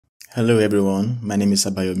Hello everyone, my name is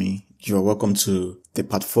Abayomi. You are welcome to the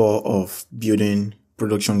part 4 of building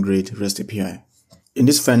production grade REST API. In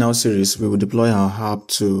this final series, we will deploy our app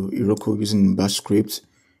to Heroku using Bash script.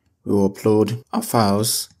 We will upload our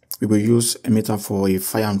files. We will use emitter for a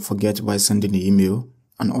fire and forget while sending the email,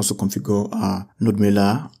 and also configure our node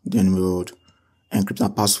mailer. Then we will encrypt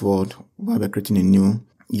our password while we're creating a new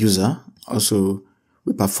user. Also,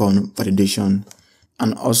 we perform validation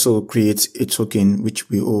and also create a token which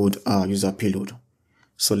will hold our user payload.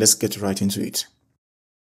 So let's get right into it.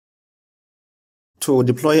 To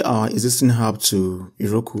deploy our existing app to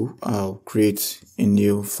Heroku, I'll create a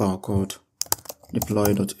new file called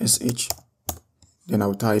deploy.sh. Then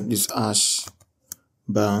I'll type this hash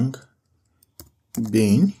bang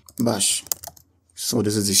bin bash. So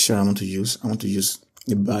this is the shell I want to use. I want to use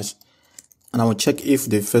the bash, and I will check if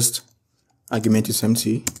the first argument is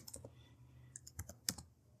empty.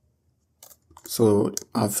 So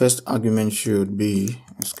our first argument should be,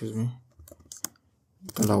 $1.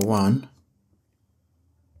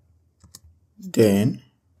 Then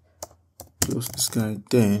close this guy.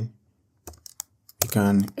 Then we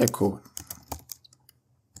can echo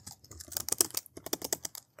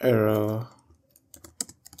error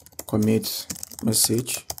commit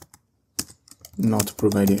message not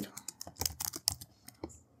provided.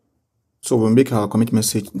 So we'll make our commit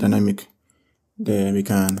message dynamic. Then we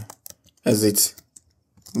can exit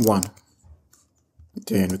 1.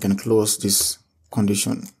 Then we can close this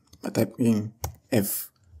condition by typing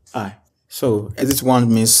fi. So exit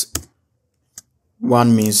 1 means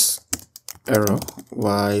error,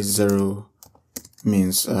 while 0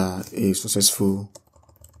 means a successful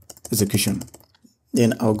execution.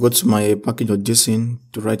 Then I'll go to my package.json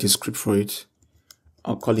to write a script for it.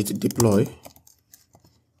 I'll call it deploy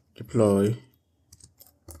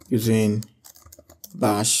using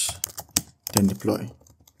bash, then deploy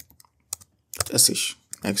sh,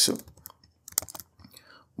 like so.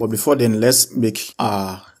 But before then, let's make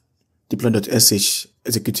our deploy.sh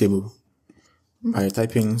executable by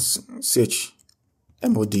typing chmod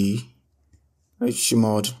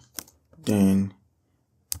chmod, then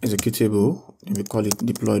executable, and we call it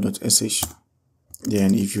deploy.sh.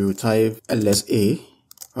 Then if you type lsa,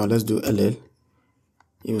 or let's do ll,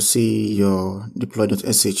 you'll see your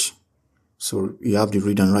deploy.sh. So you have the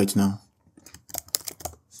read and write now.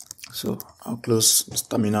 So I'll close this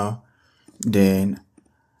terminal. Then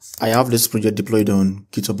I have this project deployed on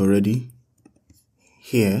GitHub already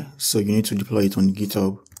here, so you need to deploy it on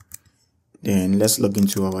GitHub. Then let's log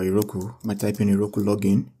into our Heroku by typing Heroku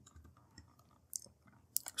login.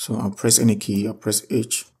 So I'll press any key, I'll press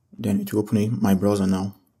H, then it will open in my browser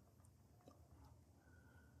now.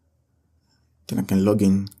 Then I can log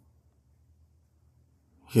in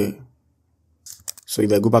here. So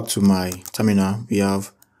if I go back to my terminal, we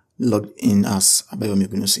have logged in as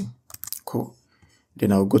Abayomi. Cool.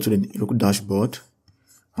 Then I'll go to the Heroku dashboard.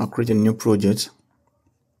 I'll create a new project,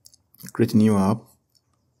 create a new app.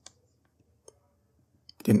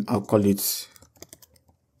 Then I'll call it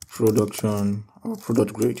production or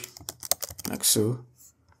product grade, like so.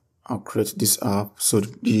 I'll create this app. So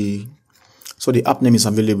the app name is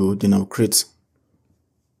available. Then I'll create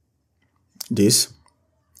this.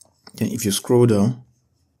 Then if you scroll down,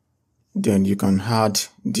 then you can add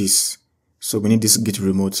this. So we need this git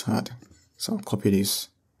remote add. So I'll copy this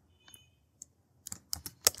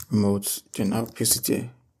remote, then I'll paste it here,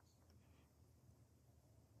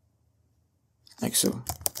 like so.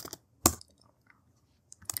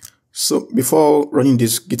 So before running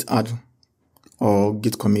this git add or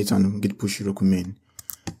git commit and git push Heroku main,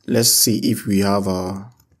 let's see if we have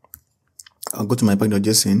I'll go to my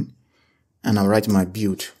package.json and I'll write my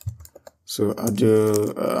build. So I'll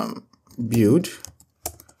do build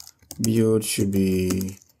should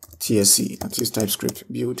be TSC, that is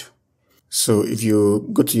TypeScript build. So if you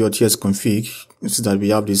go to your TS config, you see that we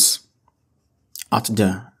have this at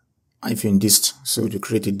there, -dist. So you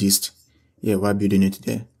create a dist here while building it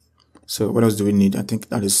there. So what else do we need? I think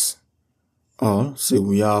that is all. So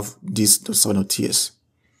we have this.server.ts.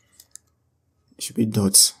 It should be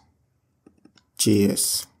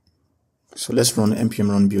 .js. So let's run npm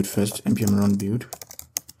run build first. Npm run build.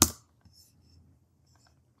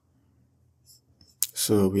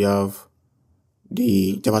 So we have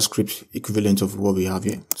the JavaScript equivalent of what we have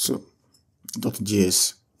here. So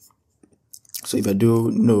 .js. So if I do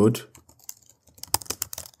node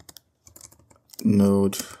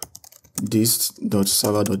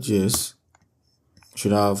dist.server.js,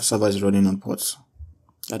 should have servers running on ports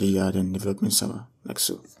at the yard and development server, like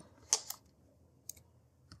so.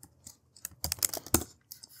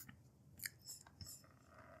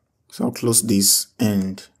 So I'll close this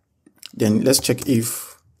and Then let's check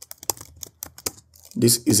if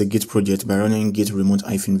this is a Git project by running git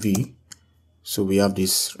remote-v. So we have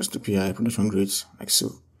this REST API production grade like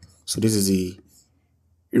so. So this is the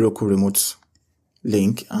Heroku remote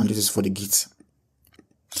link, and this is for the Git.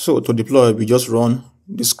 So to deploy, we just run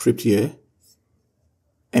this script here,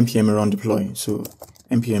 npm run deploy. So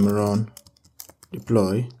npm run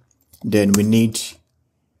deploy. Then we need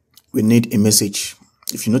a message.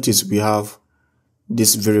 If you notice, we have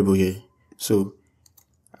this variable here. So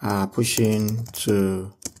pushing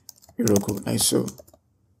to Heroku like so.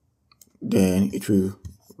 Then it will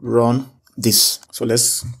run this. So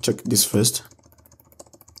let's check this first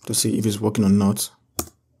to see if it's working or not.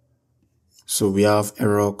 So we have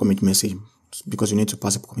error commit message because you need to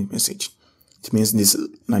pass a commit message. It means this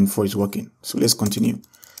line 4 is working. So let's continue.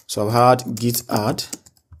 So I've had git add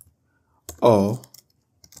or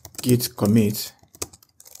git commit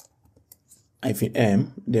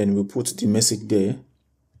 -m, then we'll put the message there,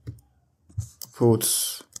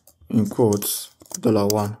 put in quotes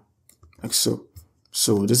 $1 like so.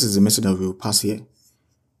 So this is the message that we'll pass here.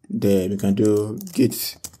 Then we can do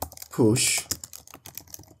git push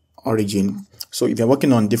origin. So if you're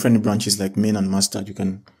working on different branches like main and master, you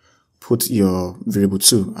can put your variable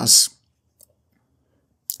 2 as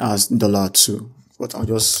 $2, but I'll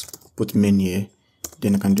just put main here.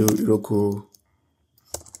 Then I can do Heroku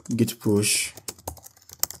git push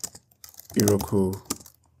Heroku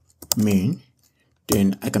main.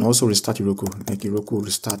 Then I can also restart Heroku, like Heroku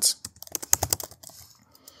restart.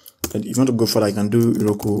 And if you want to go further, I can do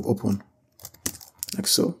Heroku open like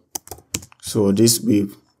so. So this will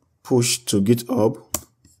push to GitHub,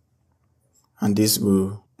 and this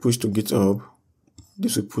will push to GitHub.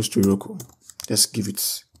 This will push to Heroku. Let's give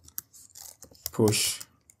it push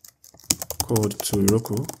code to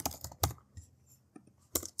Heroku,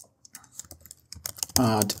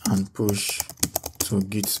 add and push to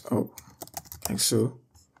GitHub like so.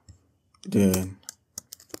 Then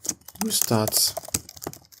restart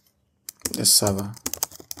the server.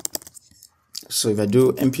 So if I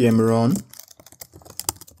do npm run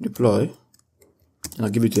deploy, and I'll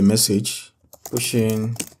give it a message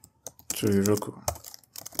pushing to Heroku.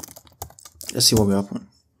 Let's see what will happen.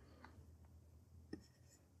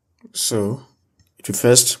 So it will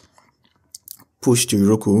first push to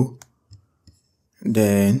Heroku,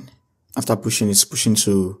 then after pushing, it's pushing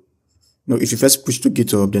to, no, if you first push to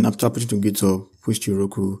GitHub, then after pushing to GitHub, push to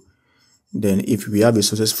Heroku. Then if we have a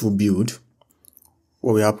successful build,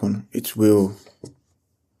 what will happen? It will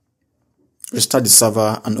restart the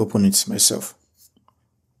server and open it myself.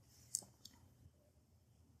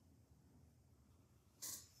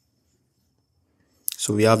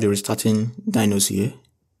 So we have the restarting dynos here.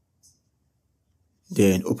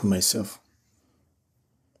 Then open myself.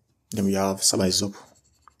 Then we have server is up.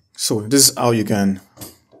 So this is how you can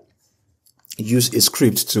use a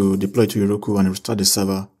script to deploy to Heroku and restart the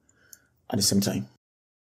server at the same time.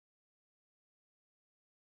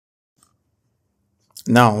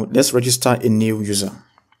 Now let's register a new user.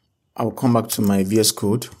 I'll come back to my VS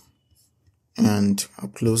Code and I'll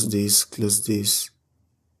close this, close this,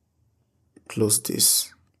 close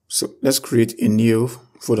this. So let's create a new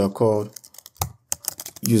folder called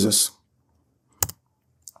users,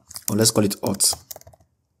 or let's call it auth.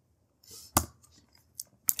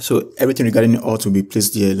 So everything regarding auth will be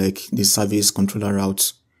placed here, like the service, controller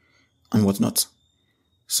routes, and whatnot.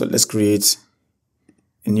 So let's create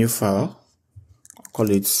a new file. I'll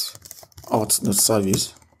call it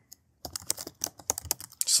auth.service,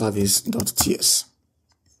 service.ts.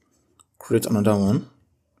 Create another one,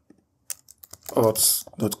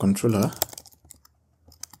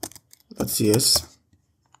 auth.controller.ts,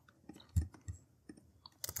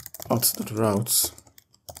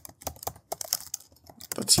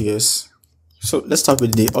 auth.routes.ts. So let's start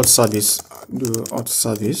with the auth service. Do auth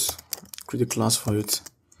service, create a class for it.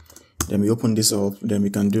 Then we open this up. Then we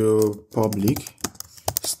can do public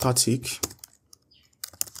static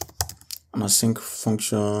and async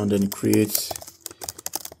function. Then create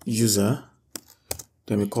user.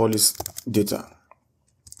 Then we call this data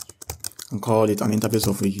and call it an interface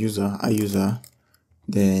of a user, iUser,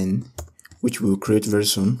 then which we will create very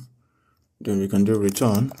soon. Then we can do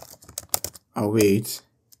return await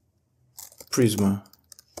Prisma.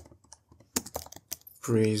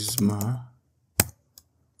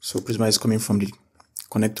 So Prisma is coming from the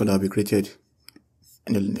connector that we created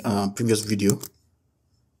in the previous video.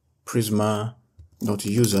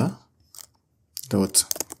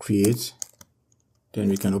 Prisma.user.create. Then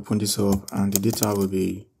we can open this up, and the data will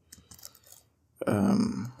be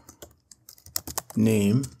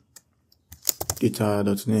name,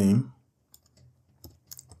 data.name,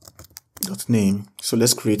 .name. So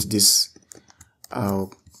let's create this.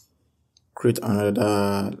 I'll create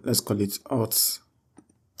another, let's call it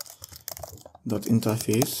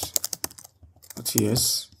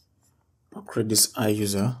auth.interface.ts. I'll create this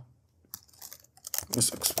iUser.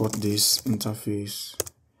 Let's export this interface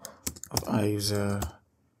of iUser.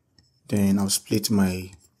 Then I'll split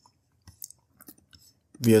my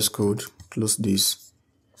VS Code, close this.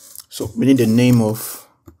 So we need the name of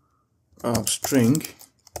string,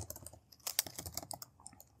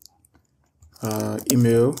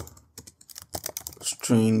 email,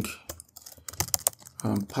 string,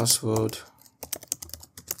 password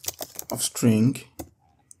of string.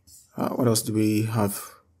 What else do we have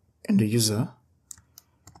in the user?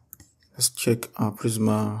 Let's check our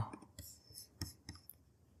Prisma.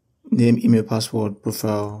 Name, email, password,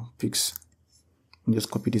 profile, pics.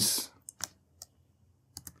 Just copy this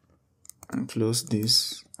and close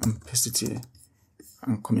this and paste it here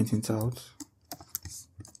and comment it out.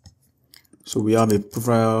 So we have a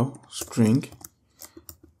profile string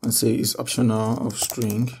and say it's optional of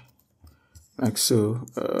string, like so.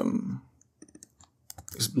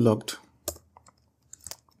 It's blocked.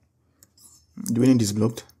 Do we need this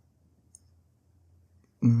blocked?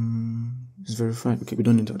 It's verified. Okay, we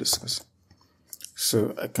don't need all this.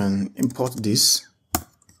 So I can import this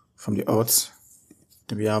from the auth.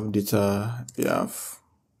 Then we have data, we have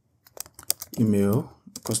email,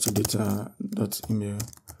 equals to data.email,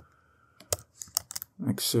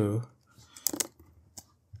 like so.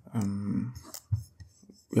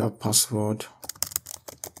 We have password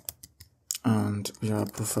and we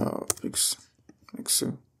have profile pics, like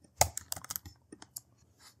so.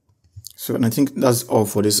 So, and I think that's all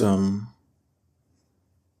for this.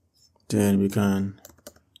 Then we can,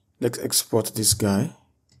 let's export this guy.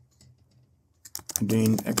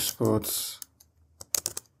 Doing export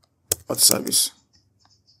auth service.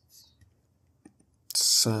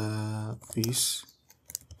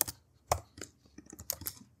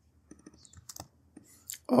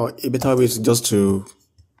 Or a better way is just to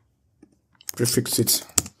prefix it,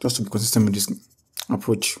 just to be consistent with this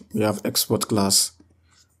approach. We have export class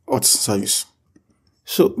auth service.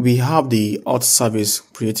 So we have the auth service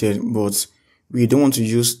created, but we don't want to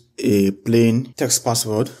use a plain text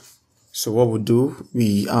password. So what we'll do,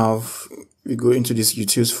 we go into this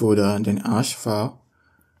utils folder, then hash file.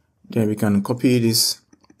 Then we can copy this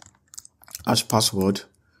hash password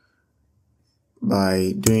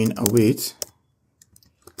by doing await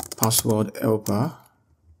password helper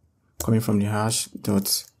coming from the hash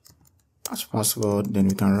password. Then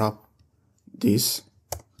we can wrap this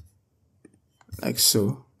like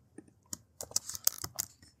so.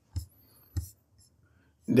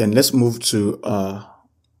 Then let's move to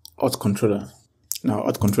auth controller. Now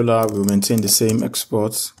auth controller will maintain the same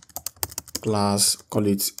export class, call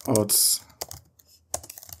it auth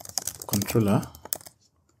controller,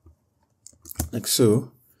 like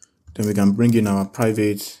so. Then we can bring in our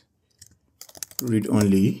private read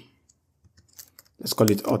only. Let's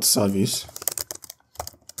call it auth service.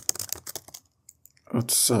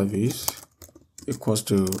 Auth service equals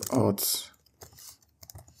to auth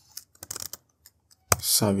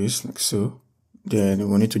service, like so. Then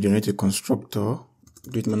we need to generate a constructor.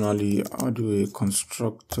 Do it manually. I'll do a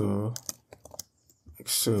constructor like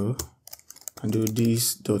so, and do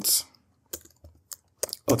this dot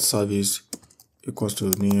auth service equals to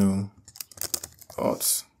new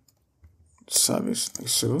auth service, like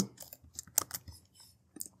so.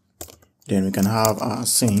 Then we can have our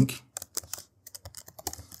sync.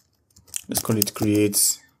 Let's call it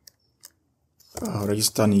create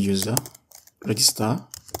register new user, register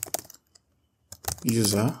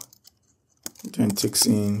user, then takes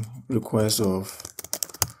in request of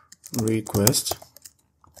request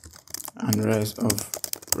and rest of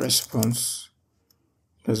response.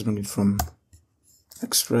 Let's bring it from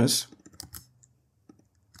express.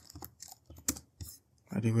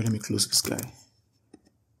 Anyway, let me close this guy.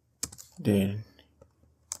 Then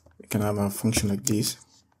we can have a function like this.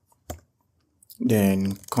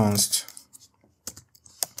 Then const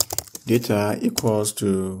data equals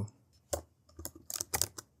to,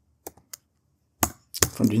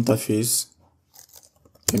 from the interface,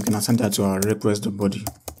 then we can assign that to our request.body,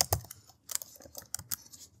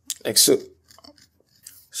 like so.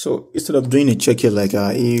 So instead of doing a check here like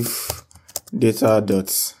if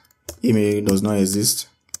data.email does not exist,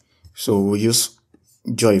 so we'll use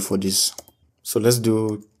joy for this. So let's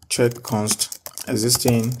do check const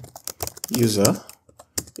existing user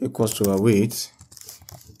equals to await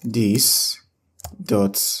this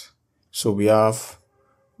dot. So we have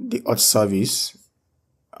the auth service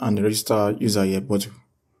and the register user here, but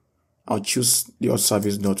I'll choose the auth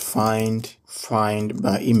service dot find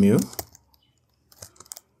by email.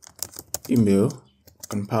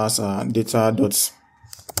 Can pass data dot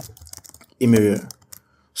email.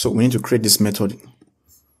 So we need to create this method.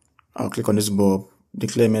 I'll click on this bulb,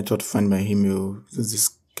 declare method find by email. This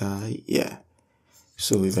guy, yeah.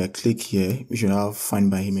 So if I click here, we should have find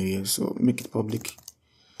by email here. So make it public,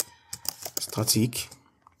 static,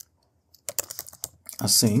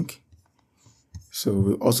 async. So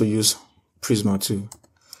we also use Prisma too.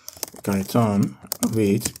 We can return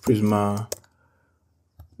await Prisma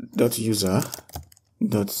dot user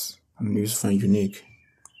dot and use find unique.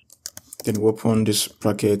 Then we open this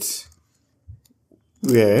bracket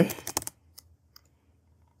where,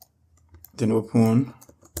 then open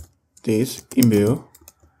this email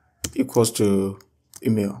equals to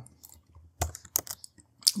email.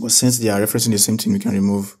 But since they are referencing the same thing, we can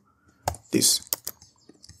remove this.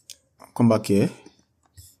 Come back here.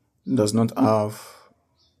 Does not have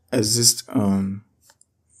exist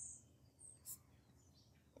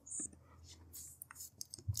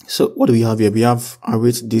So what do we have here? We have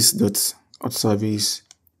await this dot auth service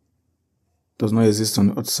does not exist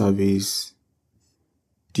on auth service.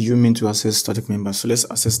 Do you mean to access static members? So let's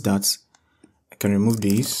access that. I can remove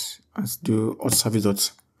this and do auth service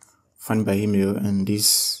dot find by email, and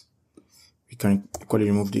this we can equally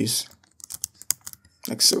remove this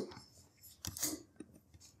like so.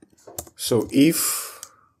 So if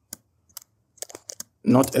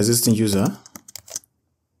not existing user,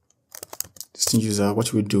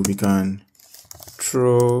 what we do, we can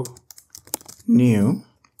throw new.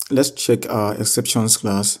 Let's check our exceptions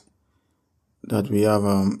class that we have.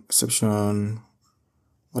 Exception,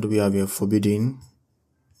 what do we have here? Forbidden.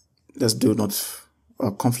 Let's do not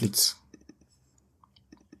conflict.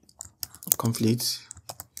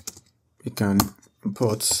 We can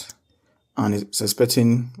import, and it's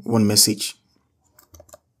expecting one message.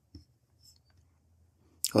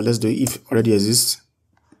 Or let's do if already exists.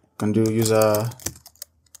 Can do user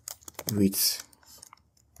with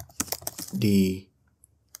the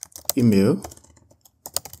email.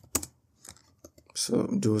 So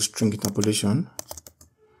do string interpolation.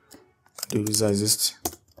 Do user exist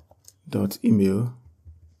dot email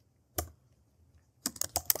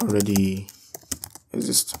already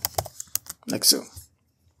exist like so.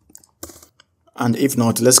 And if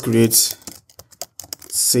not, let's create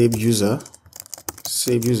save user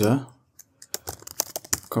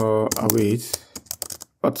call await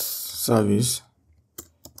auth service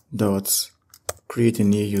dot create a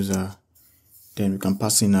new user. Then we can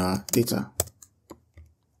pass in our data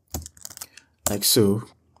like so.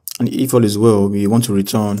 And if all is well, we want to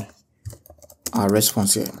return our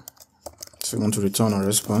response here. So we want to return our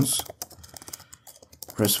response.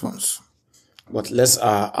 But let's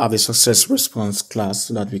have a success response class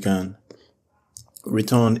so that we can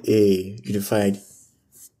return a unified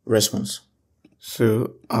response.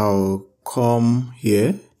 So I'll come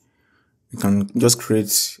here. We can just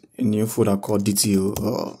create a new folder called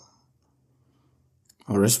DTO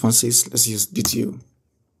or responses. Let's use DTO.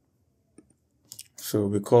 So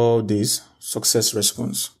we call this success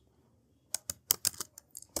response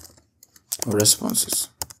or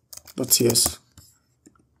responses.ts.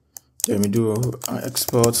 Then we do our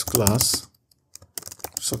export class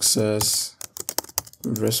success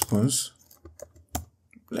response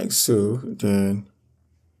like so. Then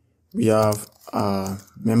we have our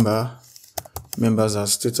members. Our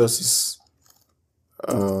status is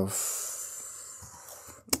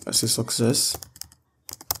let's say success.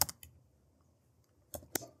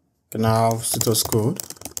 Can now have status code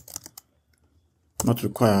not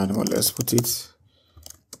required, but let's put it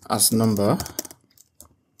as number.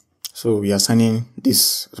 So we are assigning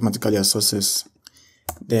this automatically as success.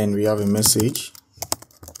 Then we have a message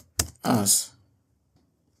as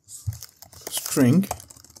string.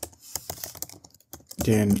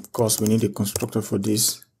 Then of course we need a constructor for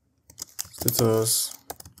this. Status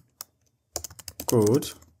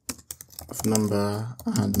code of number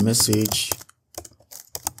and message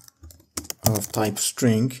of type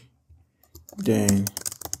string. Then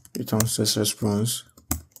return success response.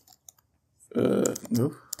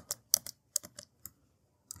 No.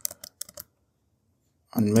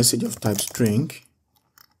 And message of type string.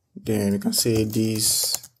 Then we can say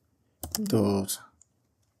this dot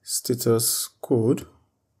status code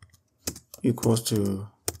equals to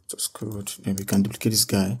status code. Then we can duplicate this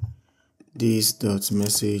guy. This dot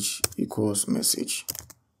message equals message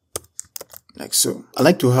like so. I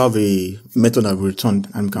like to have a method that will return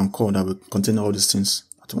and we can call that will contain all these things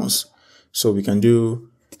at once. So we can do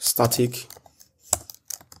static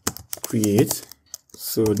create.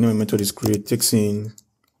 So the name of the method is create, takes in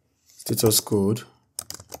status code,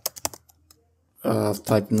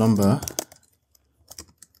 type number,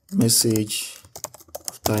 message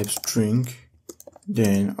of type string,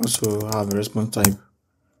 then also have a response type,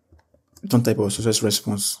 return type of success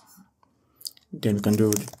response. Then we can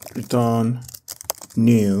do return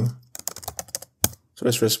new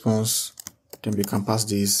success response. Then we can pass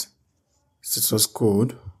this status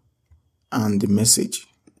code and the message.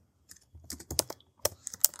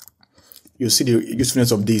 You'll see the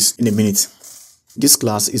usefulness of this in a minute. This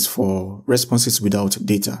class is for responses without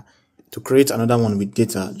data. To create another one with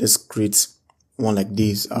data, let's create one like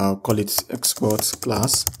this. I'll call it export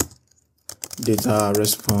class data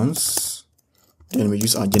response. Then we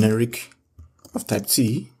use our generic of type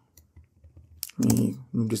T. Let me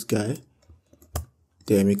move this guy.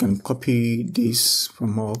 Then we can copy this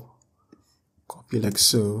from up, copy like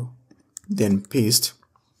so, then paste.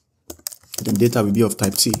 Then data will be of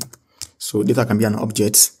type T. So data can be an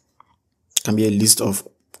object, can be a list of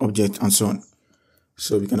objects, and so on.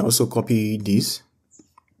 So we can also copy this.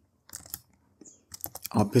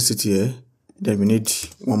 I'll paste it here. Then we need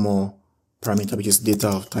one more parameter, which is data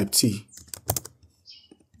of type T.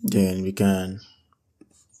 Then we can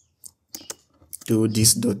do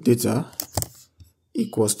this dot data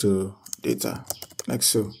equals to data, like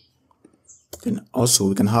so. Then also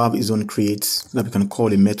we can have its own create, so that we can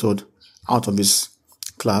call a method out of this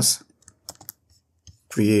class.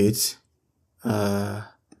 Create, then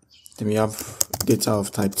we have data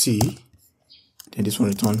of type T, then this one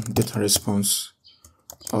return data response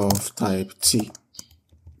of type T.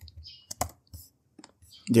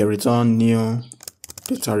 They return new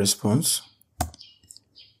data response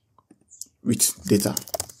with data.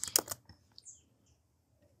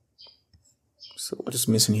 So what is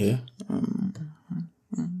missing here?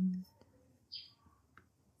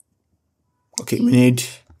 Okay, we need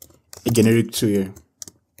a generic tool here.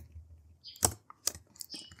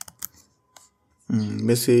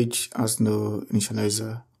 Message has no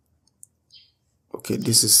initializer. Okay,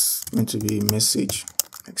 this is meant to be message,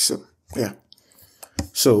 like so. Yeah.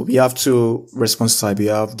 So we have two response type. We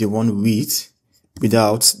have the one with,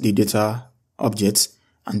 without the data object,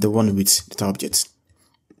 and the one with data object.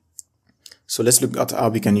 So let's look at how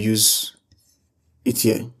we can use it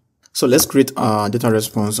here. So let's create our data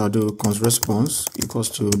response. I'll do const response equals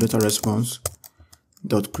to data response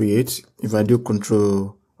dot create. If I do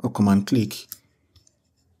control or command click,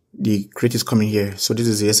 the create is coming here. So this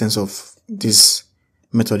is the essence of this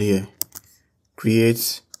method here.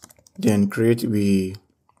 Create, then create, we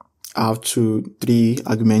have 3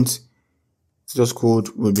 arguments. Status code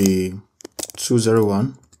will be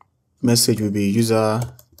 201. Message will be user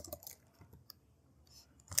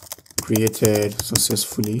created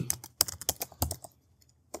successfully,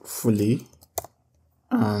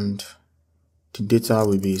 and the data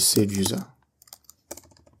will be saved user,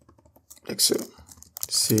 like so.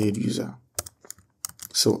 Saved user.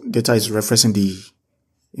 So data is referencing the,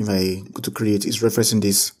 if I go to create, is referencing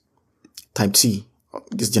this type T,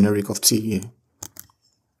 this generic of T here.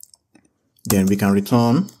 Then we can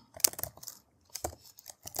return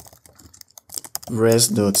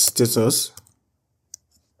res.status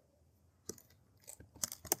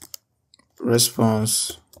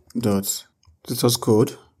response dot status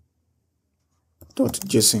code dot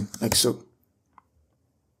JSON, like so.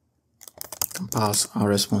 Pass our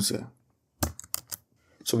response here.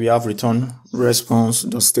 So we have return response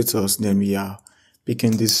dot status, then we are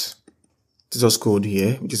picking this status code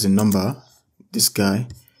here, which is a number, this guy,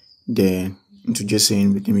 then into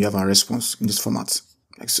JSON, then we have our response in this format,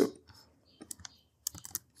 like so.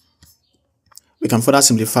 We can further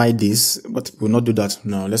simplify this, but we'll not do that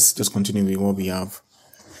now. Let's just continue with what we have.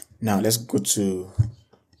 Now let's go to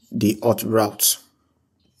the auth route.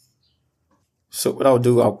 So what I'll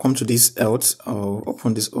do, I'll come to this else, I'll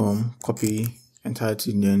open this copy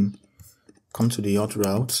entirety, then come to the auth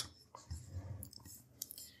route.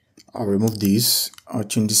 I'll remove this, I'll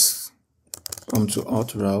change this to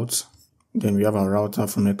auth route. Then we have our router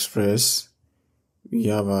from Express. We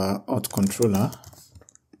have our auth controller.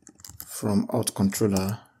 From auth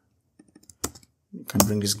controller, you can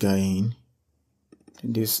bring this guy in.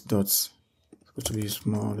 And this dot going to be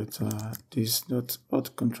small letter. This dot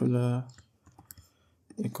auth controller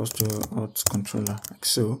equals to auth controller, like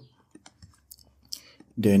so.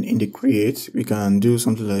 Then in the create, we can do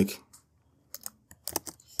something like,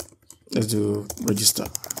 let's do register.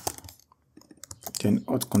 Then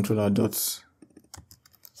auth controller dot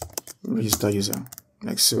register user,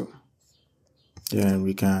 like so. Then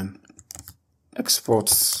we can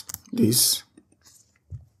export this.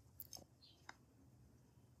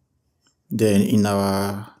 Then in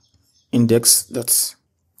our index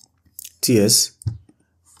ts,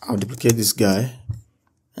 I'll duplicate this guy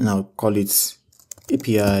and I'll call it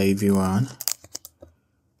API v1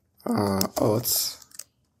 auth,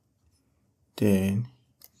 then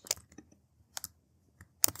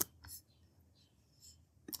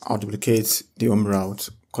I'll duplicate the home route,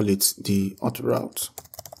 call it the auth route.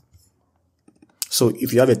 So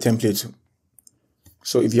if you have a template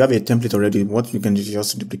already, what you can do is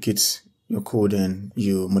just duplicate your code and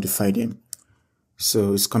you modify them.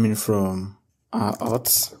 So it's coming from our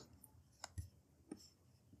auth,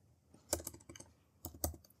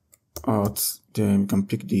 then we can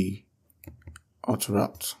pick the auth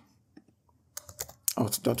route,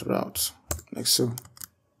 auth.route, like so.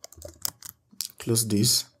 Close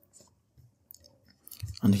this,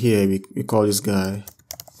 and here we call this guy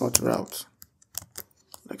auth route,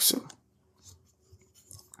 like so.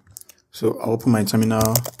 So I'll open my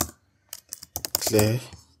terminal, clear,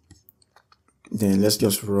 then let's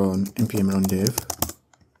just run npm run dev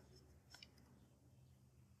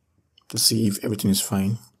to see if everything is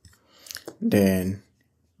fine. Then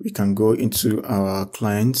we can go into our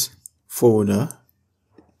client folder.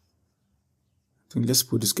 So let's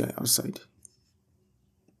put this guy outside.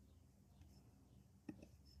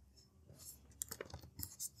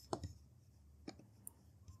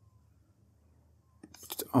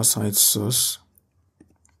 Outside source,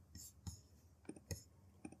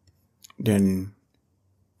 then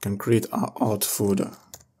can create our auth folder,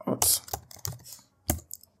 auth.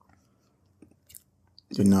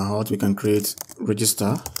 In our auth we can create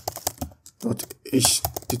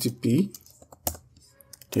register.http,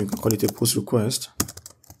 then we can call it a post request,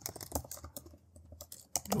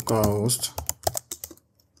 localhost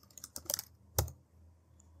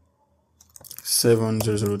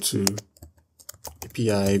 7002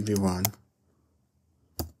 API v1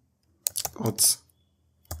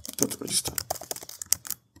 auth.register,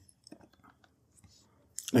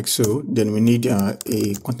 like so. Then we need a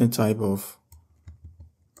content type of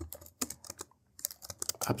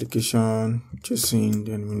application JSON.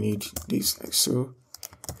 Then we need this, like so.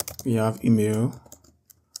 We have email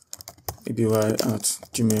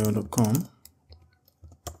aby@gmail.com.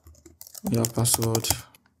 We have password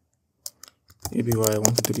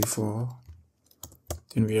aby1234.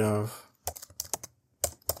 Then we have,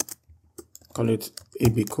 call it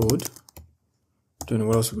AB code. Then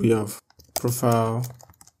what else we have? Profile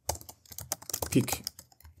pic.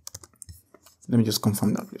 Let me just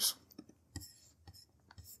confirm that, please.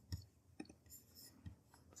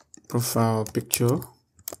 Profile picture.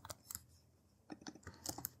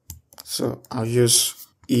 So I'll use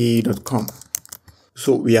e.com.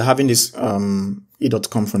 So we are having this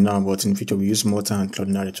e.com for now, but in the future we use Multer and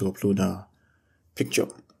Cloudinary to upload our picture.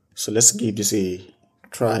 So let's give this a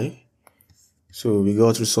try. So we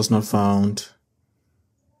got resource not found,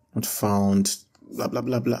 blah blah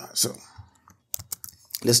blah blah. So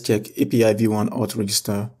let's check API v1 auth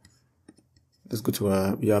register. Let's go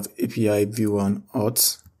to we have API v1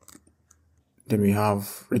 auth, then we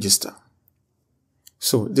have register.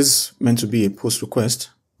 So this is meant to be a post request.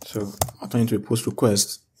 So I'll turn it into a post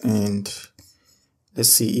request, and let's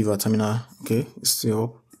see if our terminal, okay, it's still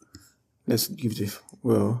up. Let's give it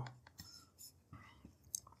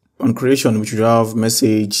on creation, we should have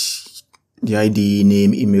message, the ID,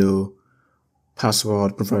 name, email,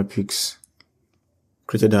 password, profile pics,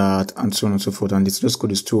 created at, and so on and so forth. And this just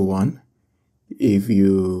code is 201. If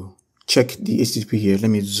you check the HTTP here, let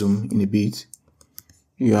me zoom in a bit.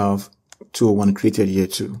 You have 201 created here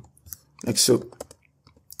too, like so.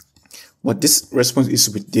 But this response is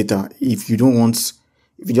with data. If you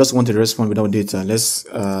just want a response without data, let's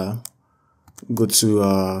go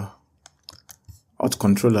to auth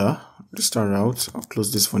controller to start out. I'll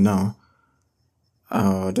close this for now.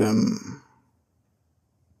 Then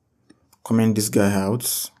comment this guy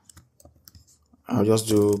out. I'll just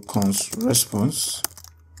do const response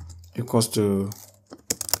equals to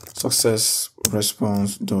success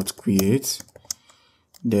response dot create.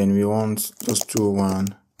 Then we want just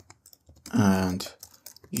 201 and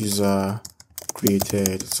user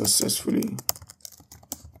created successfully,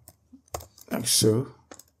 like so.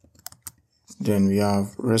 Then we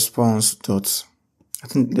have response dot, I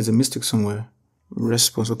think there's a mistake somewhere.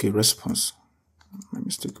 Response, okay, response. My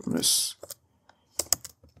mistake, response.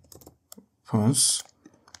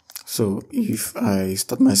 So if I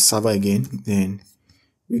start my server again, then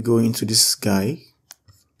we go into this guy.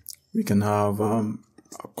 We can have I'll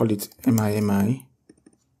call it MIMI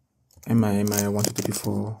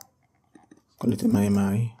 1234, call it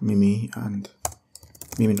Mimi and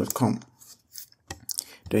mimi.com.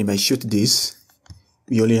 Then if I shoot this,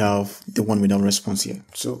 we only have the one without response here.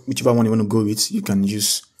 So whichever one you want to go with, you can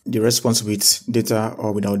use the response with data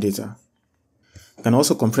or without data. I can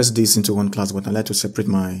also compress this into one class, but I like to separate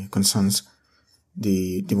my concerns,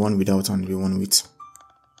 the one without and the one with.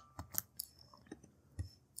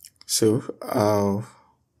 So I'll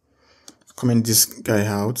comment this guy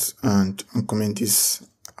out and uncomment this.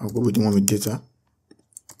 I'll go with the one with data.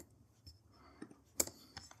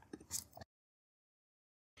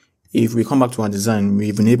 If we come back to our design,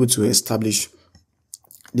 we've been able to establish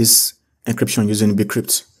this encryption using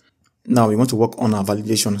bcrypt. Now we want to work on our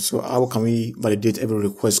validation. So how can we validate every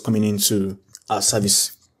request coming into our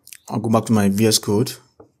service? I'll go back to my VS Code.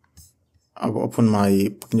 I'll open my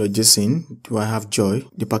JSON. Do I have Joy?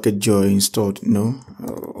 The package Joy installed? No.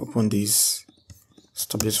 I'll open this.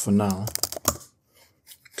 Stop this for now.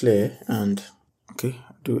 Clear and okay.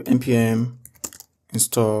 Do npm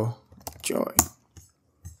install Joy.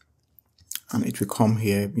 And it will come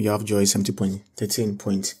here. We have Joy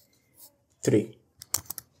 70.13.3.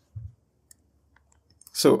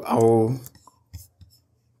 So I'll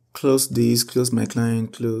close this, close my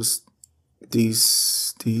client, close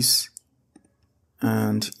this,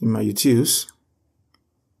 and in my utils,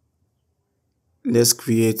 let's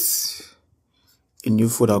create a new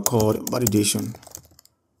folder called validation.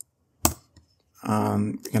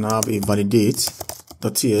 And we can have a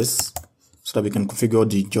validate.ts so that we can configure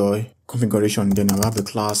the Joy configuration. Then I'll have a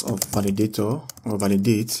class of validator or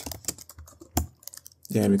validate.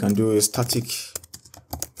 Then we can do a static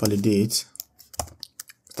validate,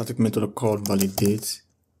 static method called validate,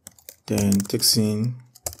 then takes in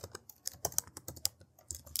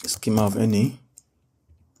a schema of any.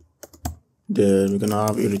 Then we're gonna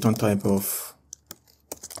have a return type of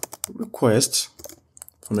request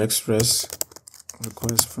from express,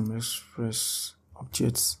 request from express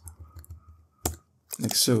objects,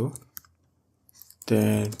 like so.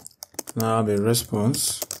 Then now have a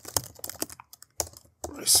response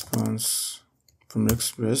from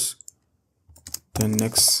express, then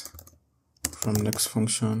next from next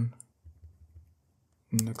function,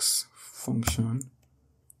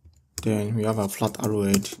 then we have a flat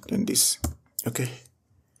arrowhead, then this. Okay,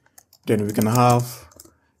 then we can have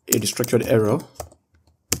a destructured error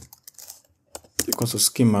because of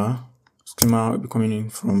schema will be coming in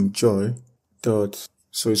from Joy dot,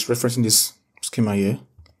 so it's referencing this schema here,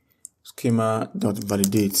 schema dot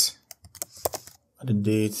validate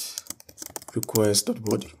request dot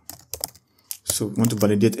body. So we want to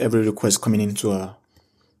validate every request coming into our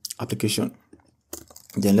application.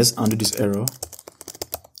 Then let's undo this error.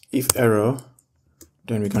 If error,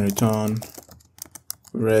 then we can return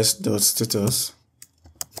rest.status,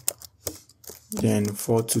 then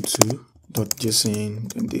 422.json,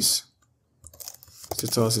 then this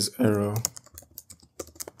status is error,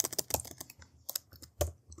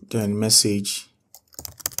 then message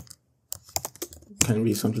can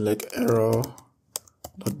be something like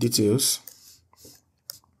error.details,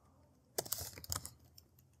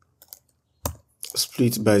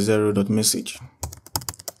 split by 0.message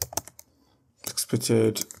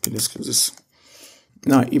expected. Okay, let's close this.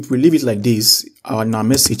 Now if we leave it like this, our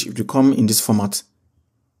message, it will come in this format.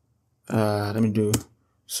 Let me do,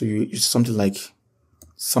 so you use something like if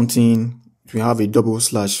you have a double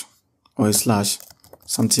slash or a slash,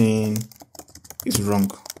 something is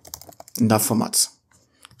wrong in that format.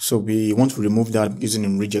 So we want to remove that using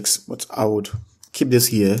in regex, but I would keep this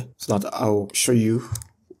here so that I'll show you.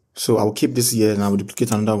 So I'll keep this here and I will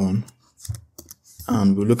duplicate another one,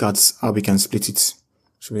 and we'll look at how we can split it.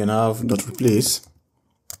 So we can have dot replace.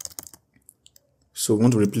 So we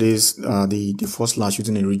want to replace the first slash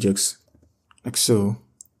using a regex, like so.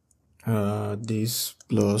 This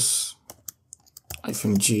plus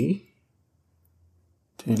 -g,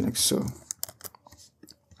 then like so.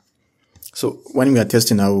 So when we are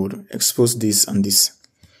testing, I would expose this and this.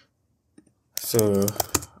 So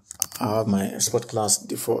I have my export class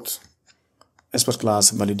default, export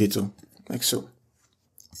class validator, like so.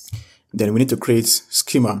 Then we need to create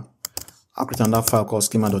schema. I'll create another file called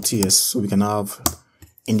schema.ts so we can have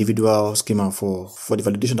individual schema for the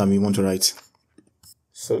validation that we want to write.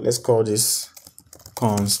 So let's call this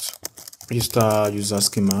const register user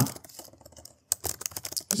schema,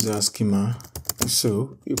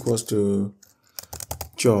 so equals to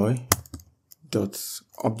joy.object.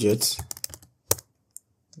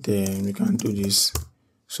 Then we can do this.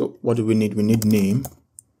 So what do we need? We need name,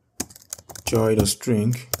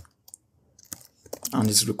 joy.string, and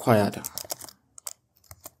it's required.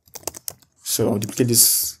 So I'll duplicate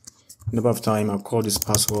this number of time. I'll call this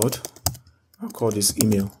password. I'll call this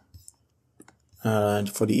email. And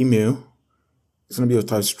for the email, it's going to be a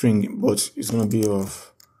type string, but it's going to be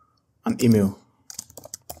of an email,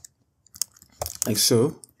 like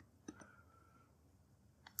so.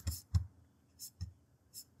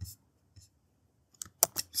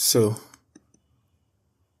 So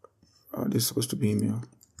this is supposed to be email.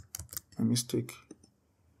 A mistake.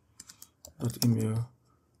 Email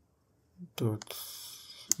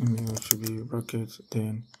should be bracket.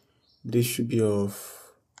 Then this should be of,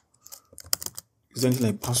 is there anything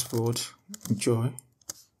like password? Joy.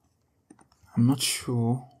 I'm not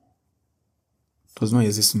sure. Does not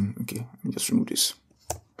exist. Okay, let me just remove this.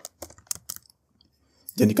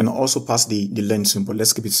 Then you can also pass the length simple.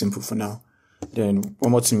 Let's keep it simple for now. Then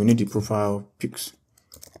one more thing, we need the profile pics.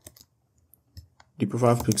 The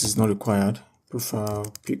profile pics is not required. Profile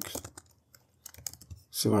pics.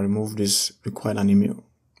 So I remove this required an email,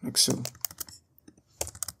 like so.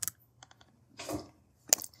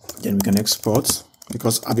 Then we can export,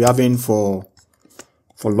 because I'll be having for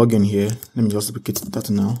login here. Let me just duplicate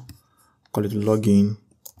that now. Call it login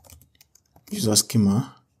user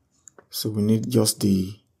schema. So we need just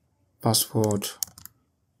the password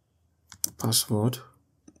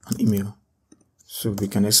and email. So we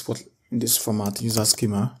can export in this format: user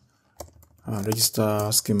schema,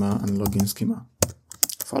 register schema, and login schema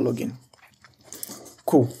for login.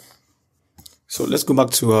 Cool. So let's go back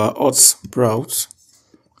to our auth browse.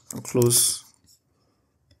 I'll close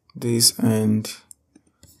this and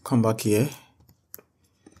come back here.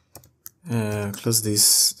 Close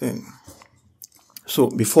this. Then, so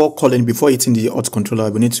before hitting the auth controller,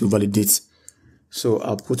 we need to validate. So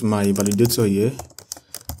I'll put my validator here.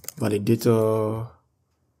 Validator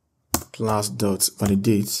class dot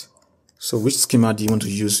validate. So which schema do you want to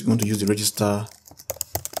use? You want to use the register.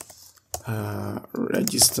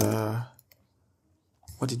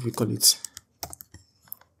 What did we call it?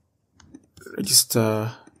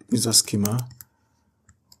 Register user schema.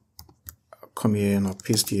 I'll come here and I'll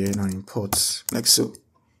paste here and I'll import like so.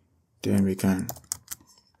 Then we can.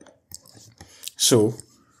 So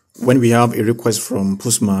when we have a request from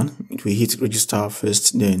Postman, it will hit register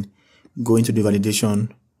first, then go into the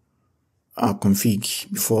validation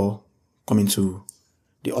config before coming to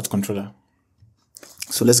the auth controller.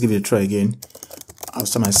 So let's give it a try again. I'll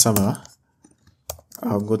start my server.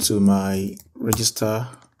 I'll go to my register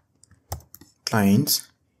client.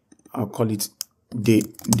 I'll call it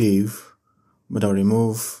Dave, but I'll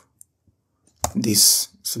remove this.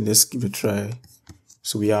 So let's give it a try.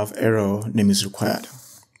 So we have error, name is required.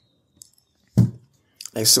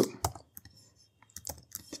 Like so.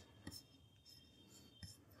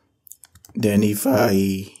 Then if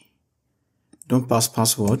I don't pass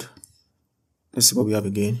password, let's see what we have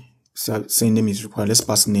again. So saying name is required. Let's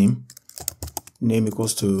pass name. Name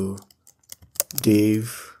equals to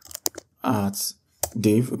Dave at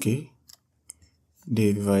Dave. Okay.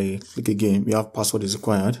 Dave. If I click again, we have password is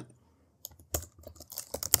required.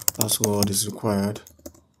 Password is required.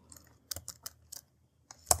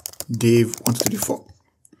 Dave 124.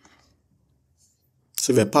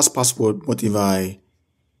 So if I pass password, but if I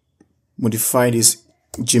modify this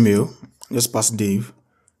Gmail, just pass Dave.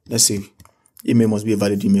 Let's see. Email must be a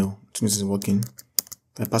valid email. It means it's working.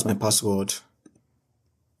 If I pass my password,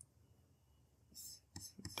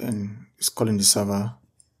 then it's calling the server.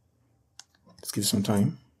 Let's give it some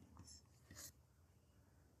time.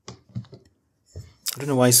 I don't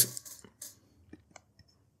know why it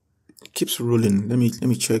keeps rolling. Let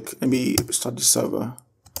me check. Let me start the server.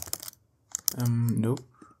 Nope.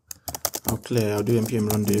 I'll clear. I'll do npm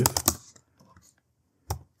run dev.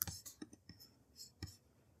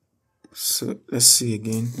 So let's see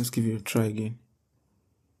again. Let's give it a try again.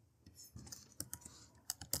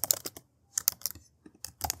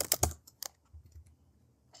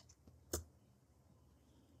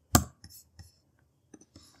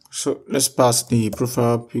 So let's pass the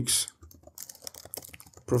profile pics.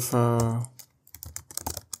 Profile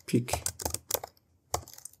pic.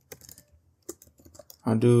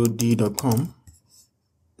 I'll do d.com.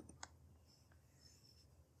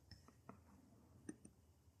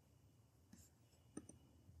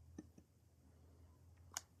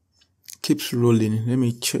 Keeps rolling. Let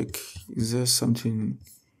me check. Is there something?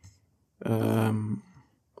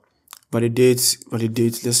 Validate.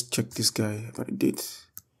 Let's check this guy. Validate.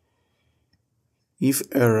 If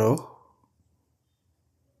error.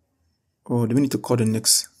 Oh, do we need to call the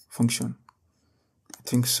next function? I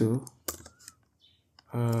think so.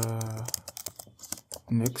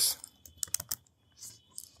 Next.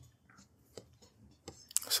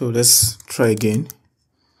 So let's try again.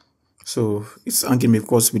 So it's asking me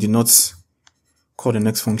because we did not call the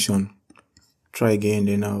next function. Try again,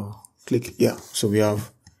 then I'll click. Yeah. So we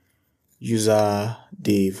have user,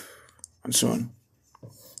 Dave, and so on.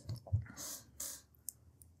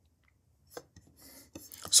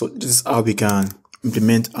 So this is how we can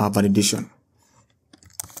implement our validation.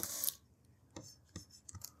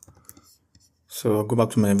 So I'll go back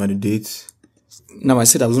to my validate. Now I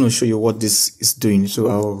said I was going to show you what this is doing. So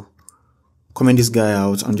I'll comment this guy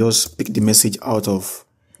out and just pick the message out of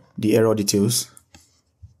the error details.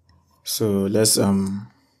 So let's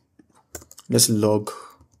log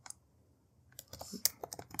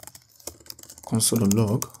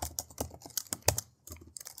console.log.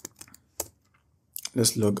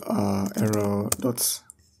 Let's log error dot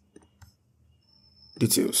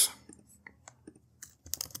details.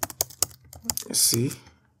 Let's see.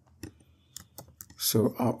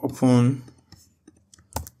 So I'll open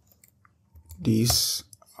this.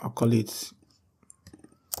 I'll call it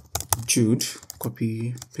Jude.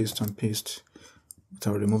 Copy, paste, and paste. But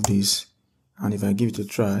I'll remove this, and if I give it a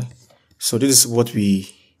try, so this is what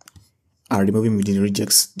we are removing with the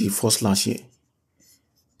regex, the forward slash here.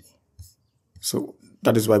 So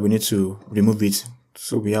that is why we need to remove it.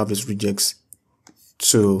 So we have this regex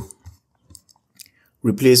to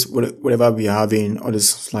replace whatever we are having all these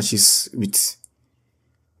slashes with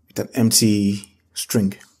an empty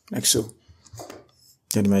string, like so.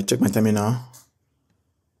 Then if I check my terminal,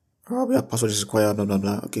 we have password is required, blah blah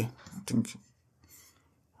blah. Okay, I'm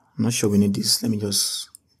not sure we need this. Let me just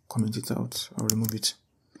comment it out. I'll remove it.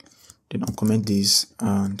 Then I'll comment this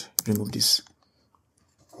and remove this.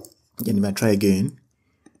 Then if I try again,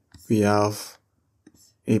 we have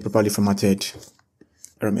a properly formatted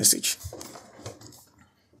error message.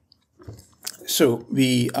 So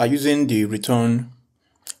we are using the return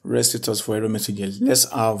REST status for error messages. Let's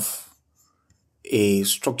have a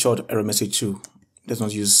structured error message too. Let's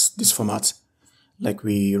not use this format like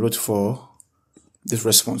we wrote for this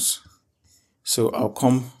response. So I'll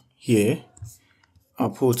come here.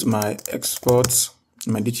 I'll put my export,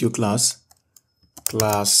 my DTO class,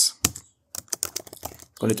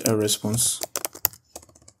 call it error response,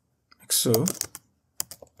 like so.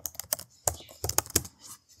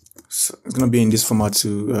 So it's gonna be in this format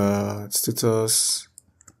to status.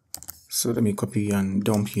 So let me copy and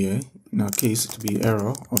dump here. In our case, it will be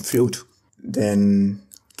error or failed. Then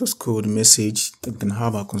just code message. Then we can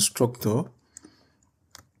have our constructor,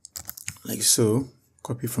 like so.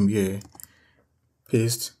 Copy from here,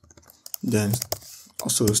 paste. Then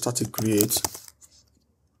also static create.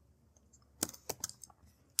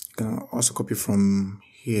 You can also copy from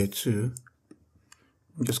here too.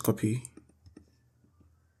 Just copy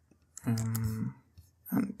and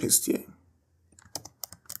paste here,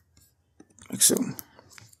 like so.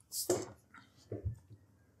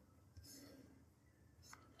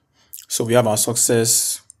 So we have our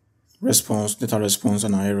success response, data response,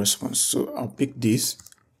 and our error response. So I'll pick this,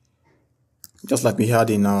 just like we had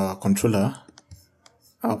in our controller.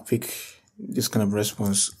 I'll pick this kind of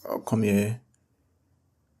response. I'll come here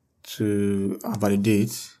to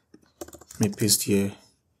validate. Let me paste here,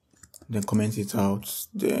 then comment it out.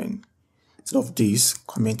 Then instead of this,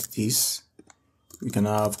 comment this. We can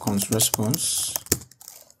have const response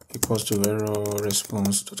equals to error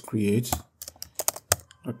response dot create.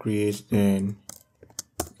 Then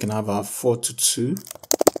we can have our 4 to 2.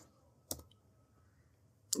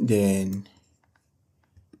 Then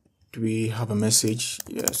do we have a message?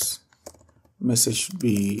 Yes, message should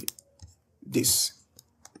be this.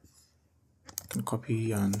 You can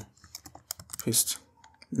copy and paste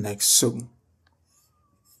like so.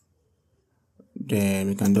 Then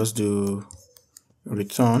we can just do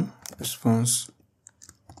return response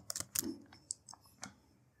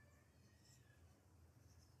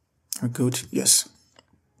good. Yes.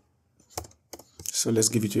 So let's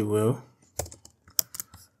give it a whirl.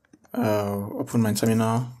 I'll open my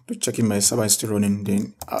terminal to check if my server is still running.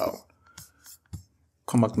 Then I'll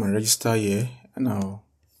come back to my register here and I'll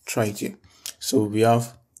try it here. So we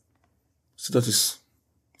have status is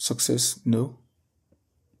success, no.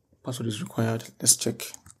 Password is required. Let's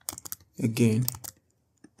check again.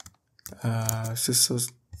 Status,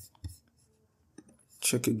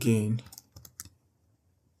 check again.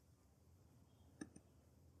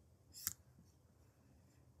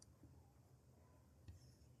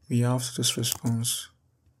 We have status response.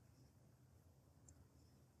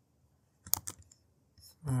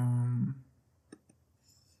 I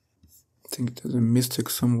think there's a mistake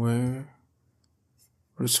somewhere.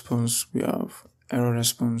 Response, we have error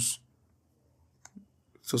response.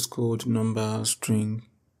 Source code, number, string.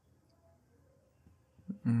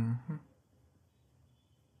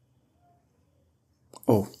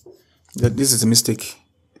 Oh, this is a mistake.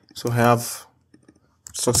 So I have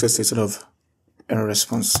success instead of error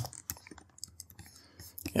response.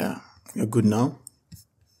 Yeah, we're good now.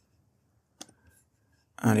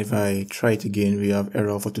 And if I try it again, we have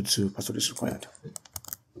error 422, password is required.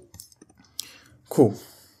 Cool.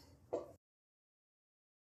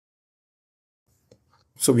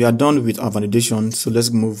 So we are done with our validation. So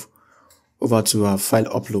let's move over to our file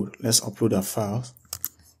upload. Let's upload our files.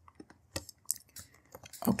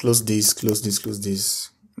 I'll close this, close this, close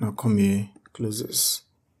this. Now come here, close this.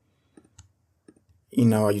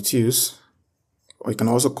 In our utils, or you can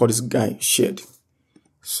also call this guy shared.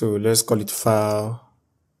 So let's call it file,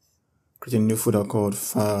 create a new folder called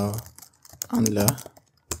file handler.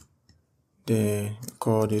 Then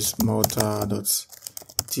call this multer.ts.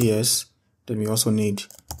 Then we also need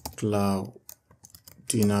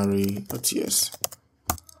cloudinary.ts.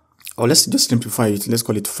 Or let's just simplify it. Let's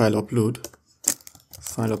call it file upload.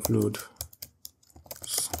 File upload.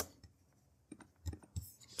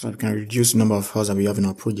 So we can reduce the number of files that we have in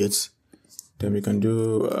our projects. Then we can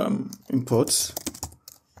do imports.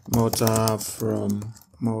 Multer from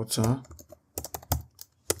Multer.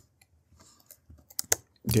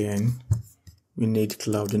 Then we need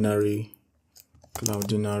Cloudinary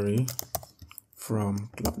from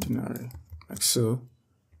Cloudinary, like so.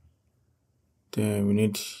 Then we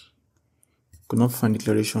need, could not find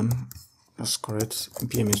declaration, that's correct.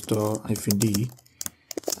 npm install -d,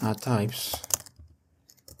 our types,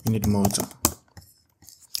 we need Multer.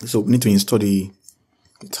 So we need to install the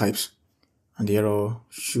types, and the error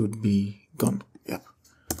should be gone. Yep.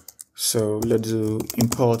 So let's do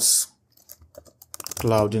imports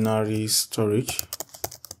Cloudinary storage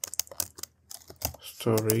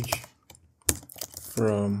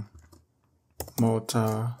from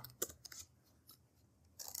Multer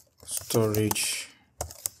storage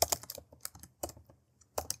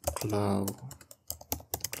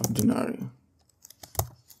Cloudinary.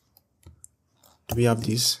 Do we have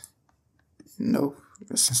this? No.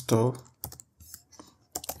 Let's install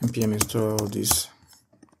npm install this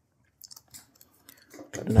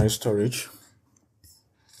Cloudinary storage.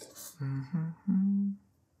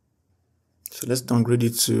 So let's downgrade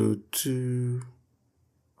it to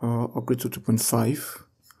upgrade to 2.5.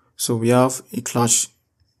 So we have a clash.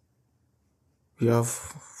 We have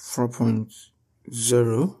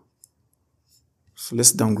 4.0. So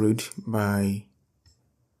let's downgrade by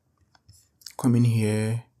coming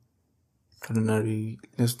here. Cloudinary.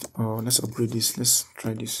 Let's upgrade this. Let's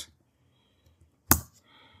try this.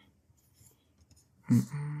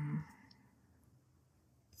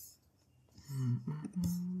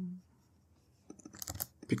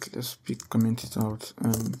 Let's comment it out.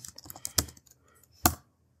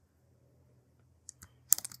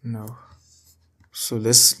 No. So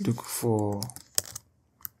let's look for,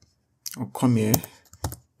 or come here,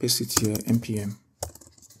 paste it here, npm.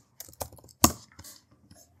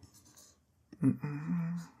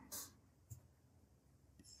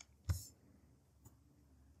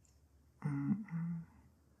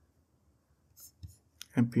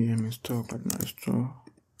 npm install Cloudinary store.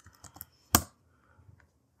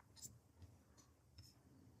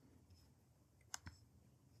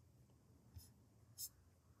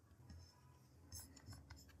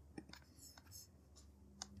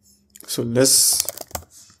 So let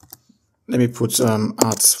me put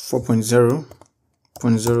at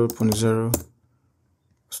 4.0.0.0.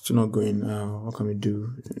 Still not going. What can we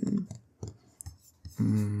do?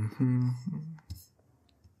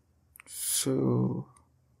 So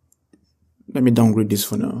let me downgrade this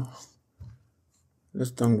for now.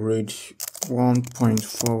 Let's downgrade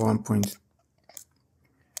 1.41.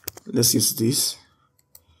 Let's use this.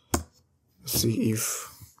 Let's see if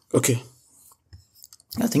okay.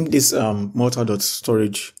 I think this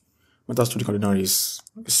multer.storage Cloudinary is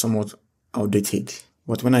somewhat outdated.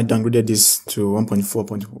 But when I downgraded this to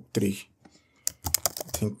 1.4.3, I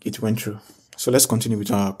think it went through. So let's continue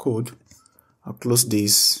with our code. I'll close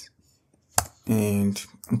this and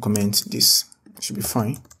comment this. It should be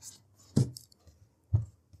fine.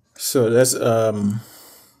 So let's do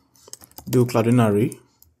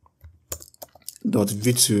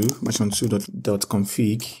Cloudinary.v2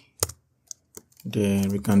 version2.config. Then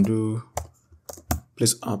we can do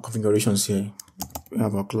place our configurations here. We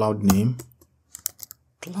have our cloud name,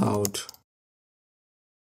 cloud,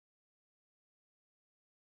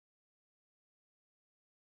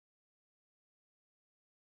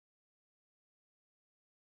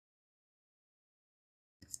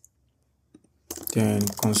 then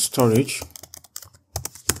const storage.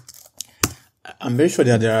 I'm very sure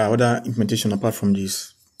that there are other implementation apart from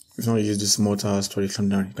this. If you want to use this Multer storage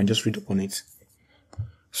Cloudinary, you can just read upon it.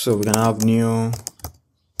 So we can have new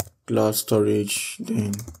cloud storage,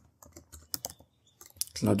 then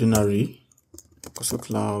Cloudinary, also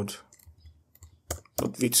cloud.v2,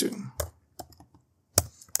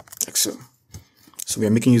 like so. So we are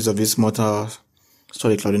making use of this Multer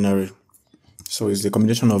storage Cloudinary. So it's the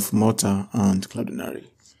combination of Multer and Cloudinary.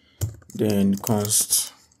 then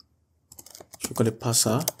const, we call it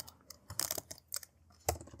parser,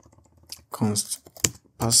 const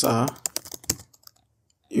parser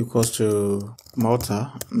equals to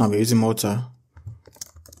Multer. Now we're using Multer. We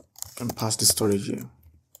can pass the storage here.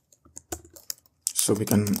 So we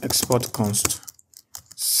can export const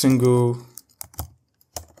single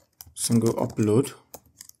upload.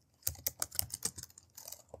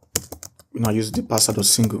 We now use the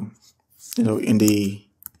parser.single. You know, in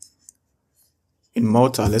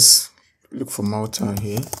Multer, let's look for Multer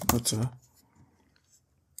here.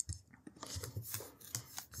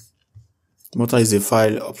 Multer is a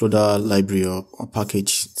file uploader library or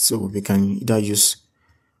package, so we can either use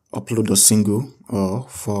upload.single, or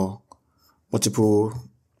for multiple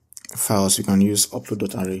files we can use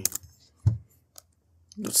upload.array.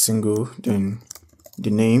 .single, then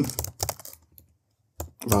the name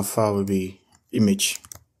of our file will be image.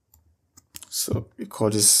 So we call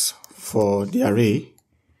this, for the array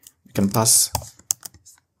we can pass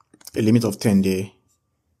a limit of 10 there,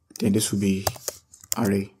 then this will be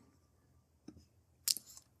array.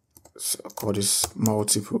 So I call this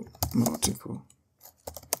multiple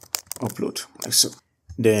upload, like so.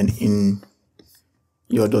 Then in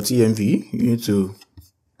your .env, you need to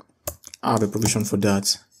have a provision for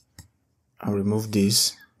that. I'll remove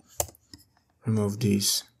this, like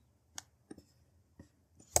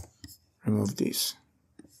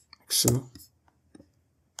so.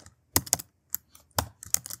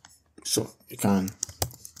 So you can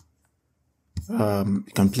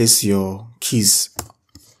place your keys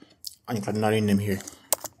and your Cloudinary name here.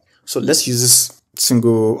 So let's use this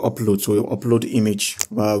single upload to upload image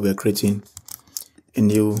while we're creating a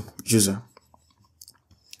new user.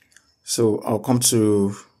 So I'll come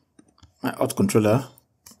to my auth controller,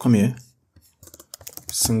 come here,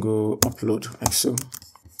 single upload, like so.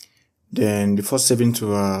 Then before saving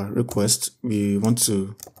to our request, we want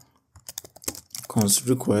to const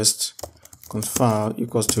request const file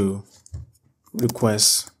equals to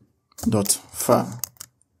request dot file.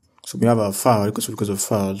 So we have our file equals to request of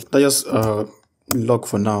file. Let's just log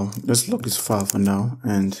for now. Let's log this file for now,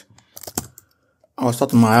 and I'll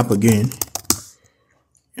start my app again,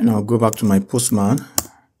 and I'll go back to my Postman,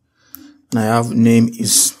 and I have name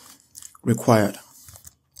is required.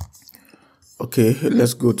 Okay,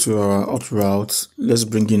 let's go to our auth route. Let's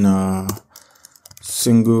bring in a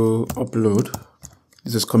single upload.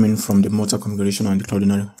 This is coming from the Multer configuration and the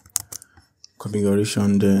Cloudinary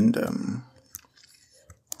configuration.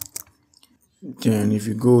 Then if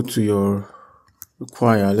you go to your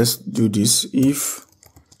require, let's do this. If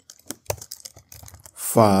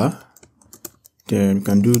file, then we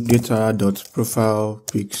can do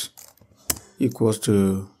data.profilepics equals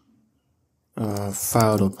to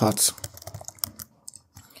file.path.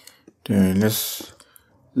 Then let's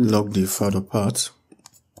log the file.path,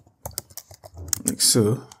 like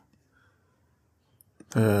so.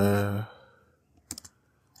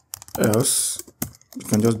 Else we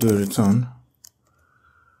can just do a return.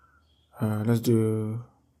 Let's do,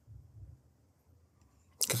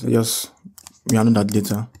 just we handle that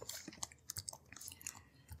data.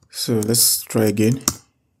 So let's try again.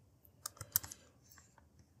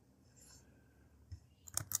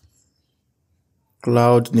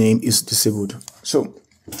 Cloud name is disabled. So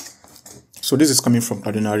this is coming from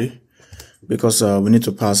Cloudinary because we need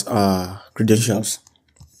to pass our credentials.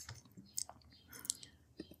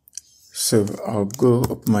 So I'll go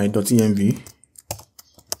up my .env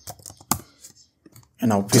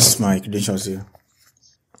and I'll paste my credentials here.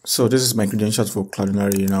 So this is my credentials for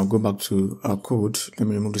Cloudinary, and I'll go back to our code. Let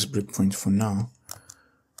me remove this breakpoint for now,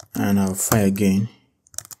 and I'll fire again.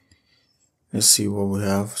 Let's see what we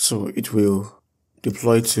have. So it will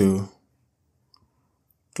deploy to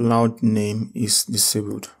cloud name is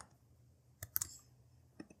disabled.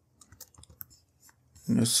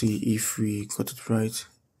 Let's see if we got it right.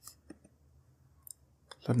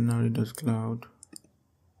 Cloudinary.cloud.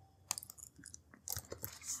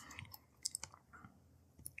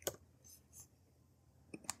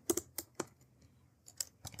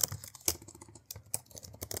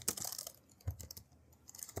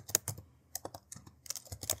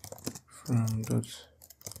 From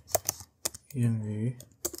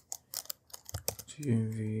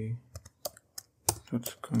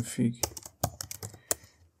 .env.config.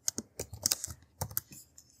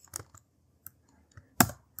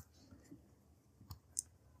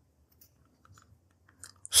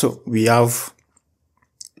 So we have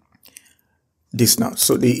this now.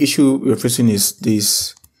 So the issue we're facing is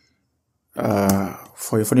this,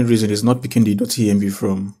 for a funny reason, it's not picking the .env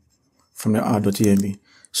from the r.env.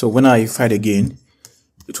 So when I fire again,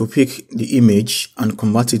 it will pick the image and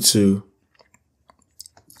convert it to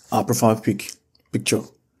our profile picture.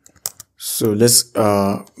 So let's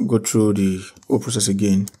go through the whole process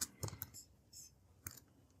again.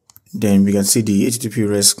 Then we can see the http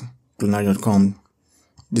res cloudinary.com.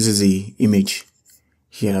 This is the image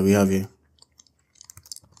here that we have here.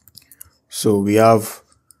 So we have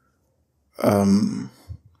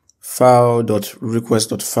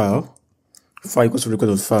file.request.file. File equals to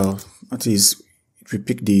request.file. That is, we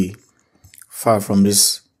pick the file from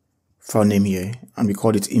this file name here and we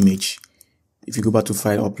call it image. If you go back to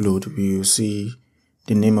file upload, we will see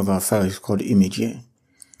the name of our file is called image here.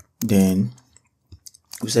 Then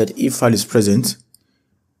we said if file is present,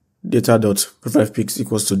 data.profilepics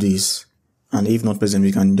equals to this, and if not present,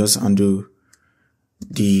 we can just undo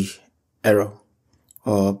the error,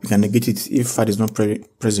 or we can negate it if file is not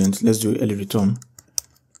present. Let's do early return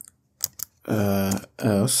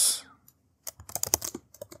else.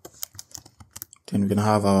 Then we can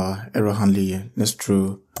have our error handling here. Let's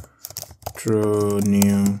throw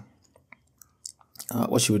new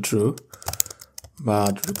what should we throw?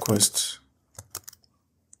 Bad request.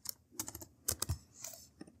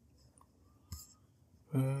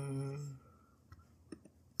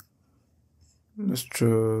 Let's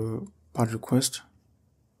throw bad request.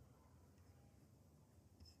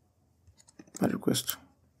 Bad request.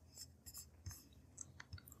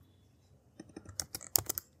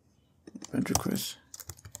 Bad request.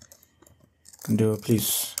 And do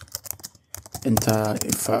please enter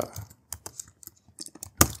a file.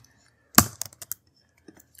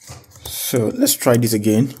 So let's try this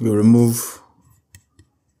again. We'll remove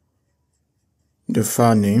the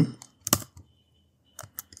file name.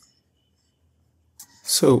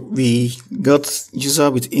 So we got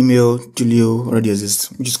user with email Julio already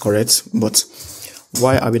exists, which is correct, but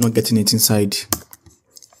why are we not getting it inside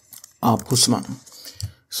our Postman?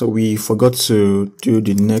 So we forgot to do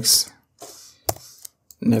the next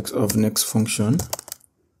function.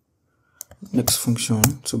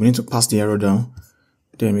 So we need to pass the arrow down.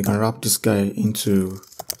 Then we can wrap this guy into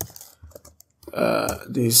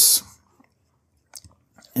this,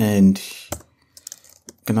 and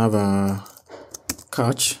we can have a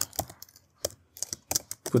catch.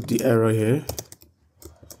 Put the arrow here.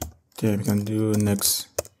 Then we can do next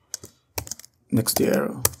the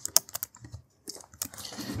arrow.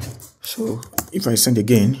 So if I send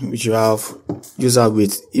again, we should have user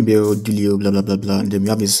with email Julio blah blah blah blah, and then we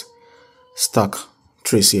have this stack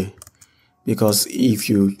trace here. Because if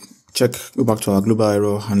you go back to our global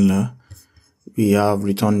error handler, we have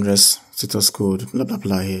return res status code blah blah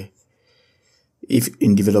blah here. If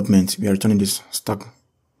in development, we are returning this stack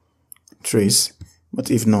trace, but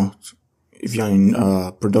if not, if you are in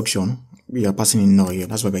production, we are passing in null here.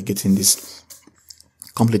 That's why we're getting this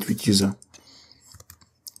complete with user.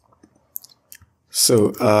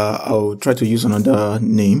 So I'll try to use another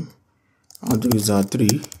name. I'll do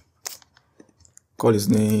user3. Call his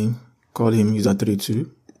name. Call him user3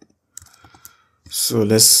 too. So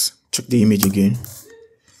let's check the image again.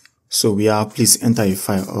 So we are please enter a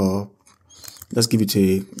file, or let's give it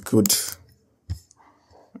a good,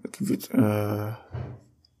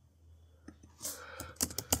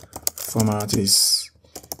 format is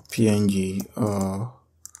PNG or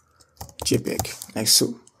JPEG, like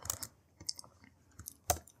so.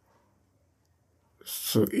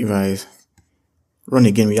 So if I run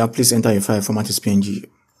again, we have please enter a file, format is PNG.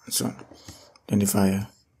 So then if I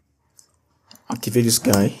activate this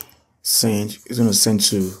guy, send, it's going to send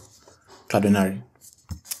to Cloudinary,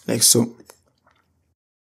 like so.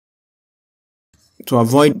 To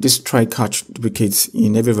avoid this try catch duplicates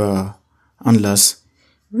in every of our handlers,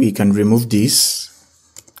 we can remove this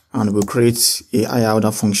and we'll create a higher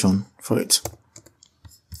order function for it.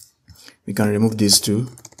 We can remove this too,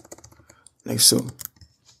 like so.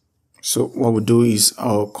 So what we'll do is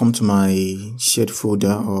I'll come to my shared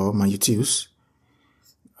folder or my utils.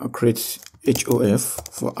 I'll create HOF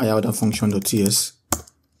for higher order function.ts.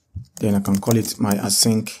 Then I can call it my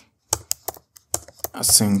async.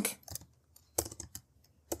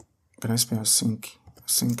 Can I spell async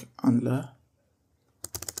handler?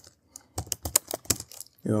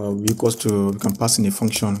 Equals to, we can pass in a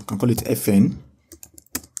function, we can call it fn.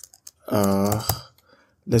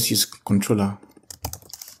 Let's use controller.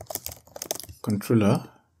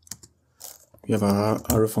 We have our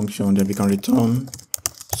arrow function, then we can return.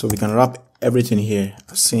 So we can wrap everything here.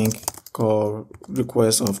 Async, call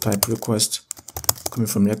request of type request coming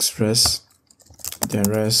from express, then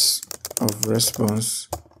res of response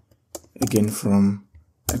again from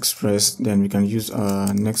express. Then we can use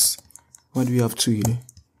our next, what do we have to here?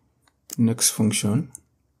 Next function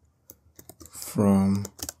from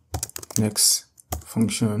next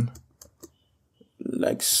function,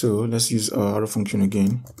 like so. Let's use our arrow function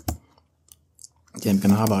again. Then we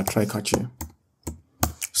can have our try catch here.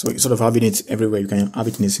 So instead of having it everywhere, you can have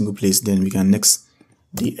it in a single place. Then we can next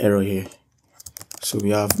the error here. So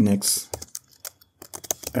we have next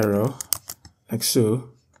error, like so.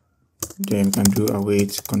 Then we can do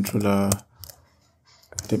await controller.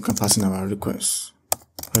 Then we can pass in our request,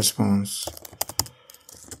 response,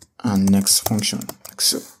 and next function, like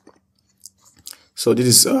so. So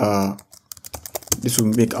this will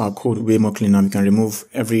make our code way more cleaner. We can remove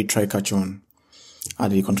every try catch on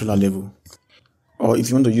at the controller level. Or if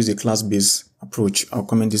you want to use a class-based approach, I'll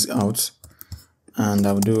comment this out, and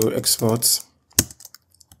I'll do export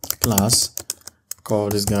class, call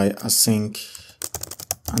this guy async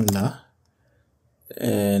handler,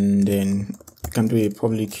 and then you can do a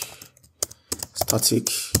public static,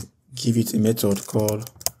 give it a method called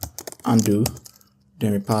undo,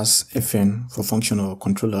 then we pass fn for function or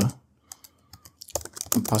controller,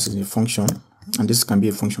 and pass it a function, and this can be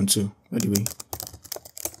a function too, by the way.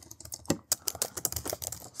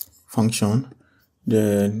 Function,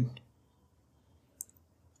 then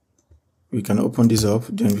we can open this up,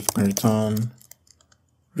 then we can return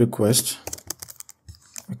request.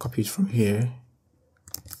 I copy it from here,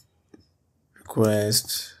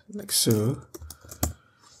 request, like so.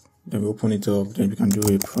 Then we open it up, then we can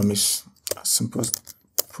do a promise, as simple as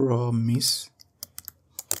promise,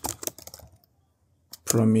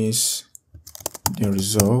 then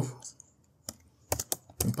resolve,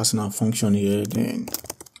 then passing our function here, then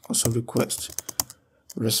also request,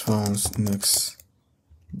 response, next,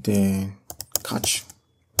 then catch,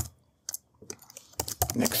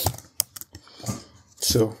 next.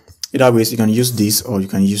 So either ways, you can use this or you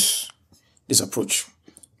can use this approach,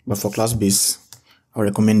 but for class based, I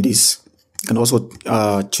recommend this. You can also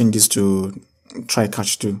change this to try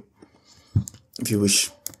catch too, if you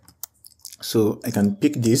wish. So I can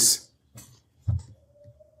pick this,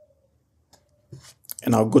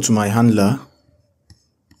 and I'll go to my handler,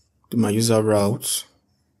 to my user route.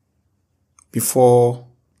 Before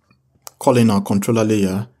calling our controller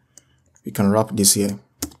layer, we can wrap this here.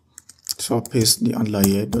 So I'll paste the handler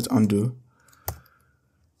here, dot undo. Do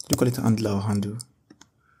you call it handler or handle?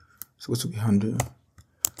 It's supposed to be handle.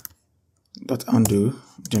 Dot undo,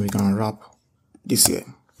 then we can wrap this here.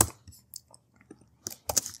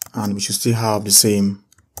 And we should still have the same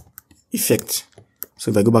effect.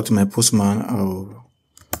 So if I go back to my postman, I'll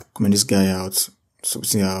comment this guy out. So we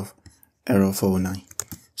still have error 409.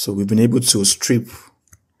 So we've been able to strip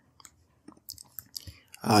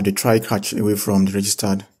the try catch away from the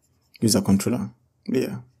registered user controller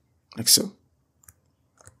layer, like so.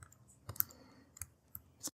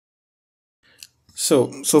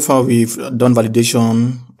 So far we've done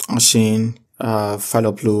validation, hashing,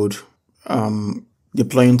 file upload,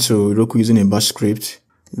 deploying to Heroku using a bash script.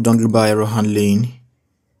 We've done global error handling.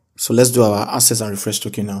 So let's do our access and refresh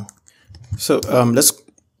token now. So let's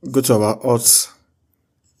go to our auth.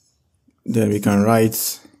 Then we can write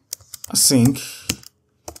async,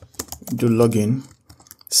 do login.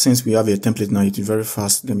 Since we have a template now, it's very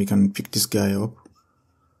fast. Then we can pick this guy up.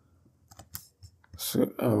 So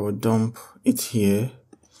I will dump it here,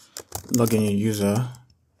 login your user.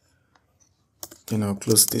 Then I'll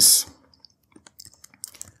close this.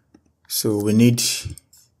 So we need,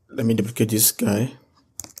 let me duplicate this guy.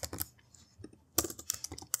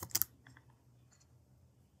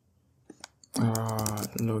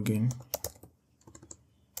 Login.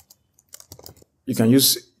 You can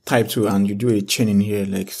use type too, and you do a chain in here,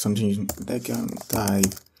 like something like type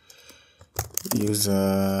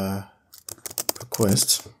user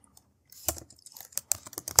request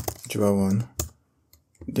one.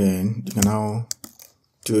 Then you can now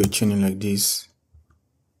do a chaining like this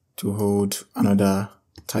to hold another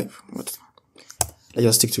type. But let's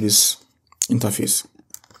just stick to this interface.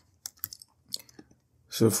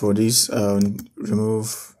 So for this,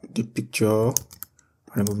 remove the picture,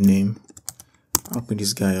 remove name. I'll pick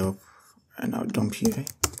this guy up and I'll dump here.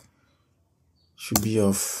 Should be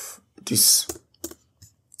of this.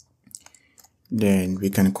 Then we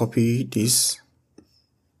can copy this.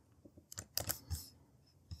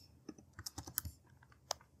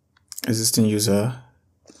 Existing user,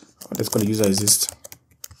 let's call it user exist.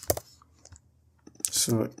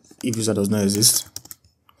 So if user does not exist,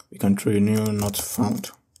 we can throw a new not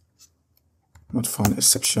found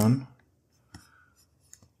exception.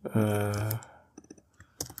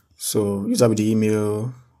 So user with the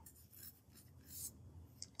email.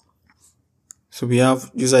 So we have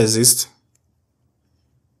user exist.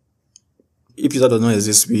 If user does not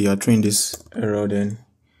exist, we are throwing this error. Then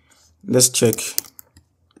let's check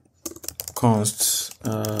const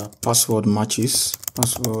password matches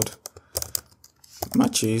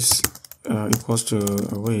equals to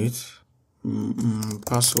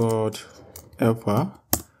password helper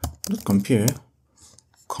dot compare.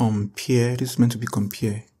 This is meant to be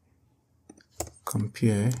compare.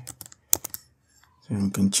 Then we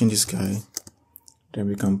can change this guy. Then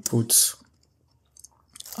we can put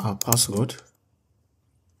our password,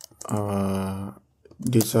 our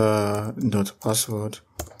data dot password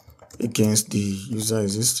against the user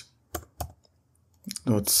exist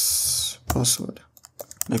dot password,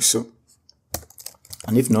 like so.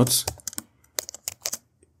 And if not,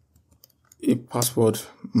 a password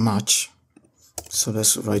match. So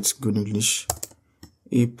let's write good English.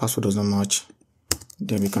 If password does not match,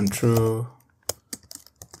 then we can throw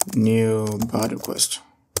new bad request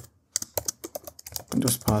and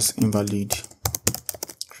just pass invalid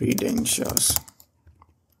credentials.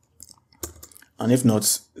 And if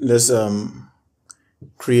not, let's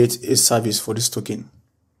create a service for this token.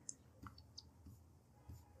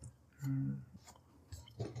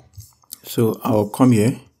 So I'll come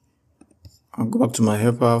here, I'll go back to my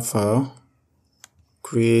helper file,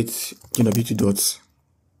 create gwt.ts,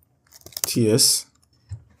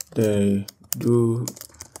 then do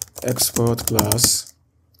export class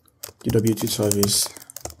gwt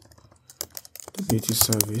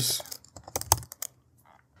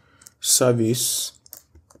service,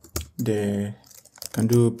 then can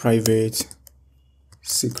do private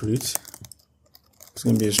secret. It's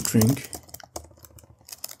going to be a string.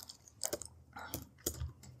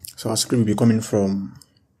 So our script will be coming from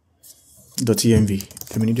 .env.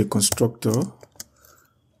 Then we need a constructor.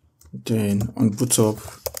 Then on boot up,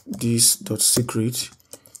 this .secret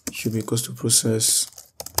should be equals to process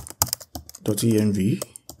 .env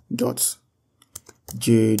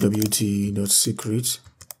 .jwt.secret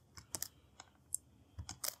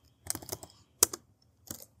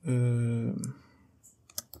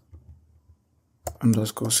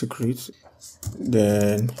underscore secret.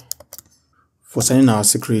 Then for signing our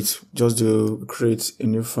secret, just do create a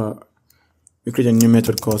new file. We create a new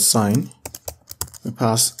method called sign. We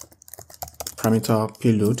pass parameter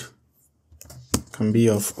payload, can be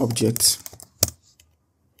of object,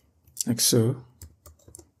 like so.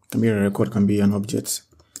 Can be a record, can be an object.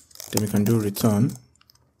 Then we can do return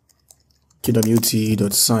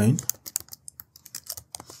gwt.sign.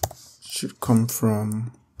 Should come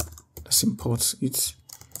from, let's import it,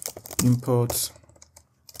 import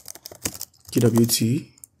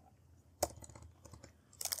gwt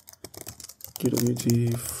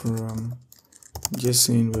from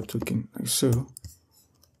JSON web token, like so.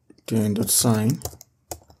 Then .sign,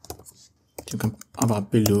 you can have a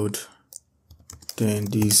payload, then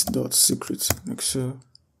this .secret, like so.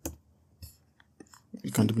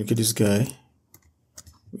 We can duplicate this guy.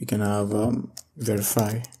 We can have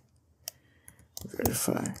verify.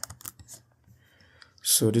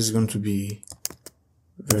 So this is going to be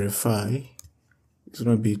verify. It's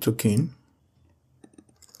going to be token.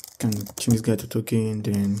 Can change this guy to token,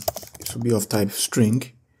 then it will be of type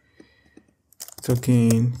string.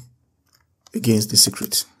 Token against the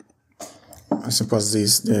secret. As simple as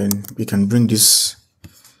this. Then we can bring this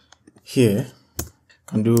here.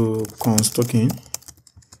 Can do const token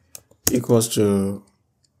equals to,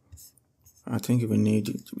 I think we need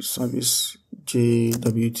service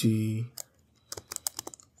jwt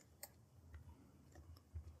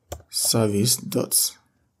service dot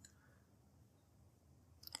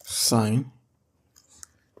sign.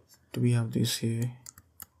 Do we have this here?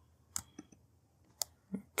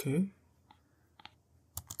 Okay.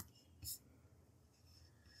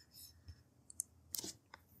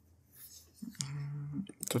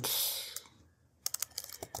 Dot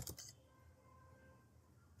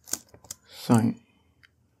sign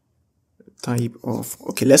type of,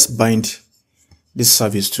 okay, let's bind this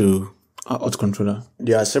service to our auth controller.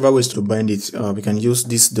 There are several ways to bind it. We can use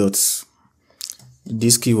this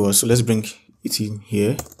keyword. So let's bring it in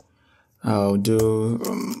here. I'll do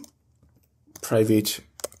private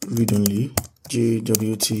read only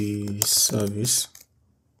jwt service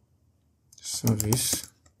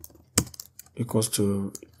equals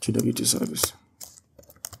to jwt service,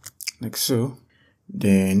 like so.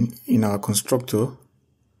 Then in our constructor,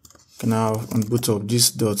 can have on boot up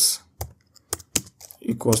this dot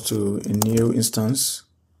equals to a new instance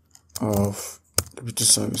of jwt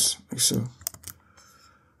service, like so.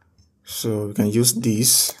 So we can use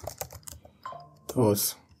this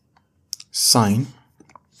dot sign.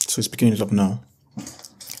 So it's picking it up now.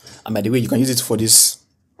 And by the way, you can use it for this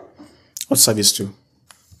auth service too.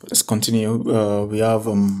 But let's continue. We have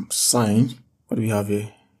sign. What do we have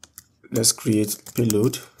here? Let's create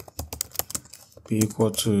payload. be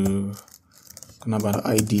equal to can have an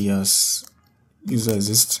ID as user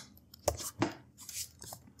exist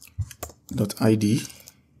dot ID.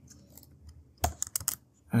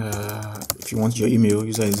 If you want your email,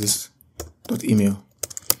 user exist dot email,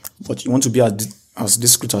 but you want to be as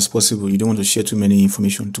discreet as possible. You don't want to share too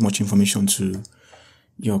much information to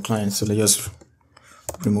your client. So let's just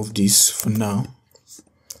remove this for now.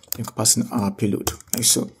 You can pass in our payload like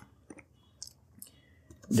so.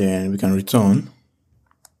 Then we can return.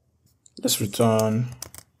 Let's return.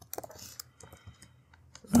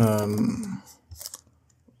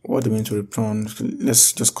 What do we need to return?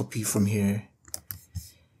 Let's just copy from here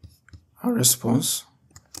our response.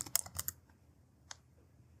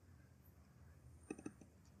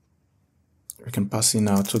 We can pass in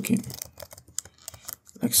our token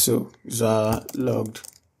like so. User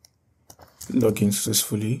login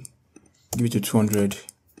successfully. Give it to 200.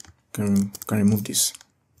 Can remove this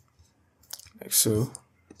like so.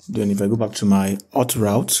 Then if I go back to my auth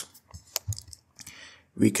route,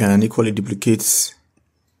 we can equally duplicate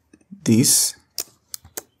this.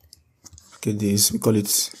 Okay, this we call it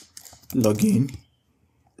login.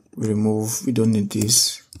 We don't need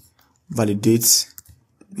this. Validate.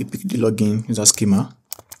 We pick the login user schema.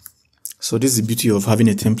 So this is the beauty of having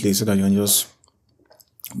a template, so that you can just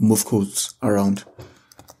move codes around.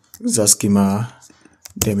 User schema,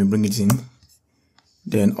 then we bring it in,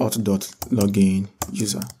 then auth.login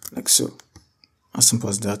user like so. As simple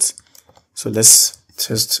as that. So let's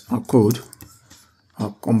test our code.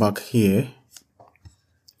 I'll come back here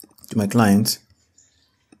to my client.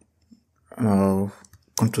 I'll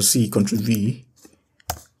Ctrl C, Ctrl V,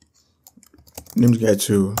 name the guy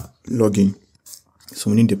to login. So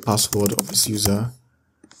we need the password of this user.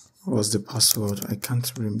 What's the password? I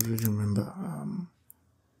can't really remember.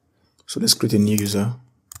 So let's create a new user.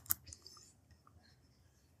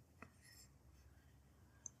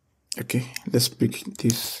 Okay, let's pick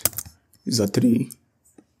this user 3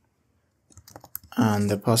 and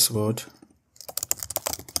the password.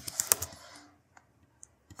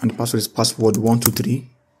 And the password is password 123.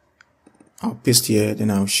 I'll paste here,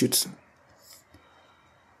 then I'll shoot.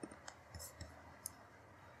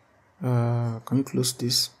 Can we close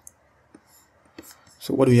this?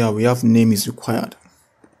 So what do we have? We have name is required.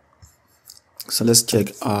 So let's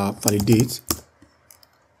check validate.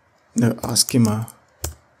 Now our schema.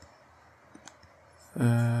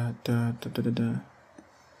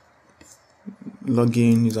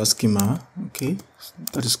 Login user schema. Okay,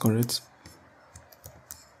 that is correct.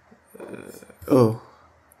 Oh,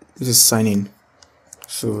 this is sign in.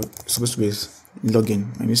 So it's supposed to be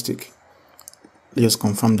login. My mistake. Let's just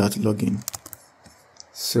confirm that login.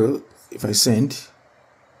 So if I send,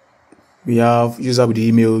 we have user with the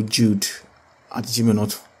email Jude at Gmail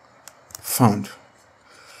not found.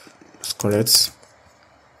 That's correct.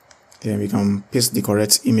 Then we can paste the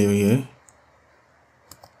correct email here.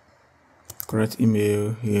 Correct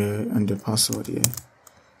email here and the password here.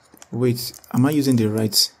 Wait, am I using the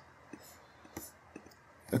right?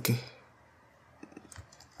 Okay.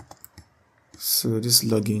 So this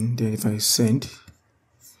login, then if I send,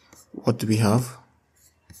 what do we have?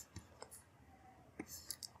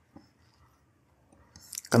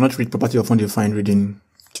 Cannot read property of undefined reading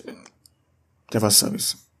Java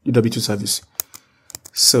service, UW2 service.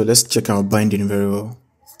 So let's check our binding very well.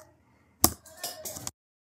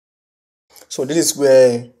 So this is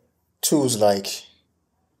where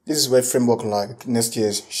framework like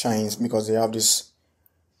Next.js shines, because they have this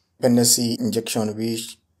dependency injection,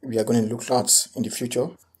 which we are going to look at in the future.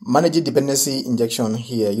 Managing dependency injection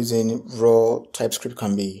here using raw TypeScript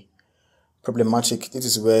can be problematic. This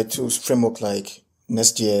is where framework like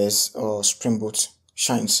Next.js or Spring Boot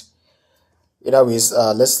shines. Either ways,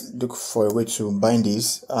 let's look for a way to bind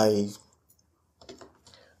this.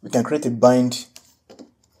 We can create a bind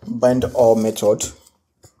all method.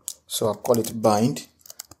 So I'll call it bind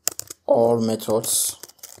all methods.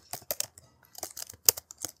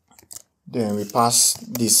 Then we pass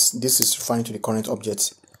this. This is referring to the current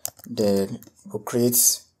object. Then we'll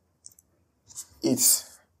create it.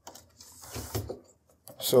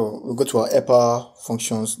 So we'll go to our helper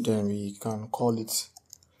functions. Then we can call it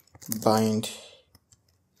bind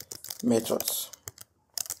methods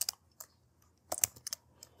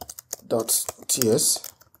 .ts.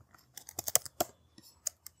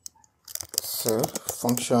 So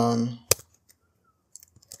function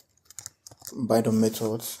bind all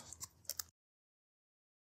methods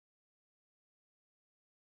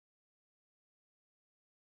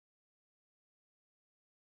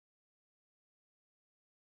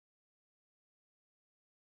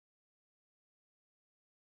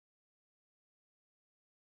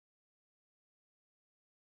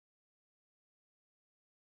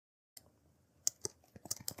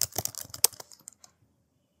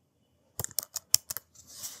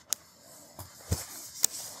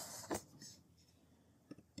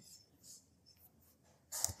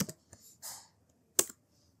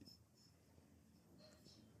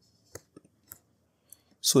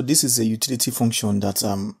So this is a utility function that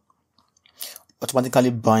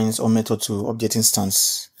automatically binds all method to object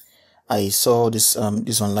instance. I saw this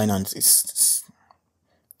this online, and it's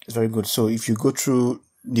very good. So if you go through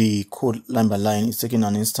the code line by line, it's taking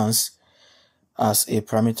an instance as a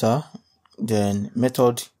parameter. Then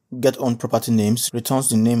method getOnProperty names returns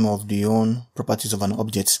the name of the own properties of an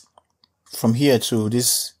object. From here to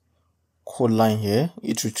this code line here,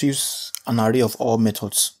 it retrieves an array of all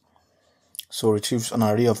methods. So retrieves an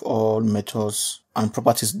array of all methods and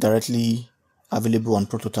properties directly available on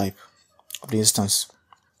prototype of the instance.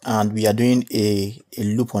 And we are doing a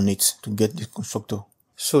loop on it to get the constructor.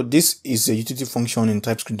 So this is a utility function in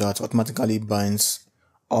TypeScript that automatically binds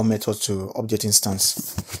all methods to object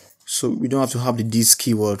instance. So we don't have to have the this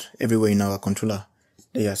keyword everywhere in our controller.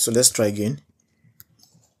 Yeah, so let's try again.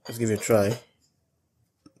 Let's give it a try.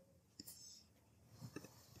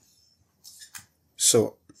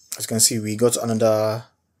 So as you can see, we got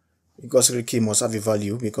secret key must have a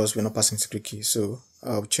value because we're not passing secret key. So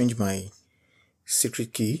I'll change my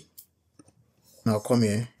secret key. Now come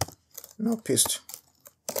here. Now paste.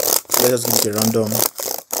 Let's just give it a random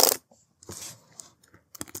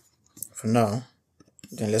for now.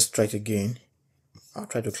 Then let's try it again. I'll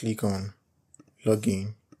try to click on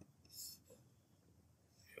login.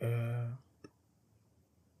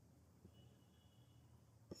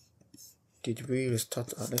 Did we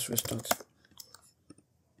restart? Let's restart.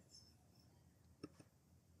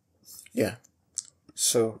 Yeah.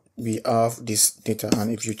 So we have this data,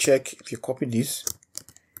 and if you copy this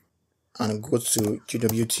and go to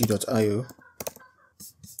gwt.io,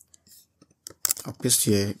 I'll paste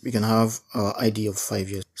here, we can have our ID of 5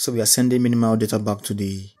 years. So we are sending minimal data back to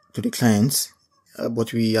the clients,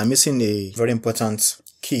 but we are missing a very important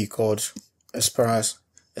key called expires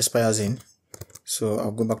in. So I'll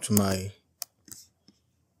go back to my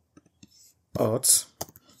auth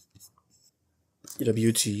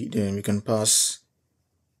gwt, then we can pass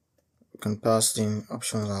in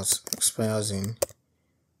options as expires in.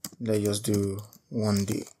 Let's just do 1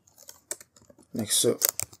 day, like so.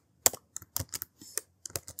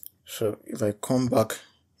 So if I go back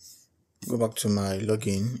to my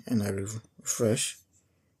login and I refresh,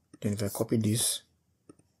 then if I copy this,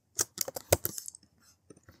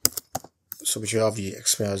 so we should have the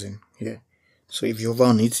expires in here. So if you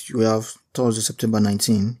run it, you have Thursday, September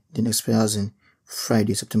 19, then expires in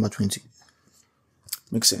Friday, September 20.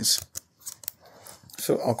 Makes sense.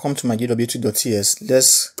 So I'll come to my gwt.ts.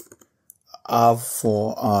 Let's have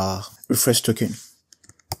for our refresh token.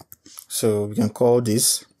 So we can call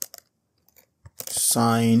this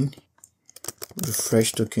sign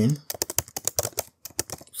refresh token.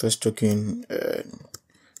 By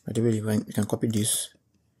the way, you can copy this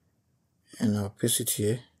and I'll paste it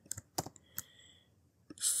here.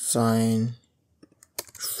 Sign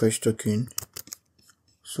refresh token.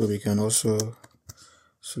 So we can also,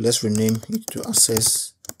 so let's rename it to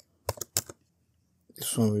access.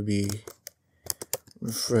 This one will be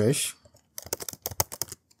refresh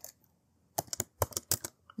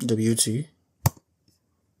wt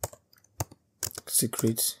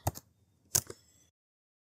secret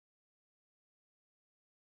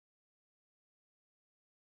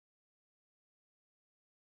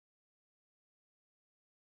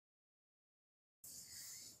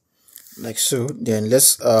like so. Then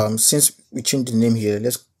let's since we changed the name here,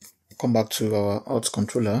 let's come back to our auth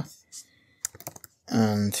controller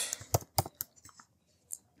and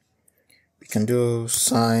we can do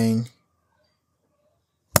sign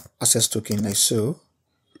access token like so.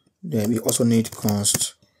 Then we also need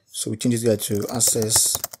const, so we change this guy to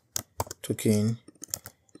access token.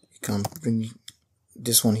 You can bring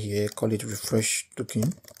this one here, call it refresh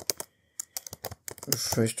token.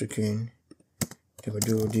 Then we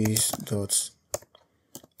do this dot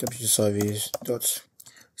wt service dot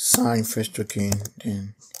sign refresh token,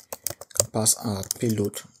 then can pass our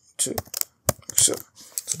payload to so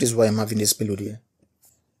this is why I'm having this payload here.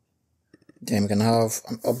 Then we can have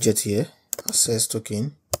an object here, access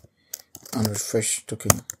token and refresh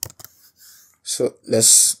token. So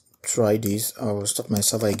let's try this. I'll start my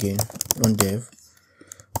server again, run dev,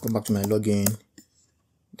 go back to my login,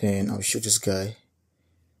 then I'll show this guy.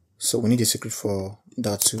 So we need a secret for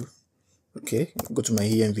that too. Okay, go to my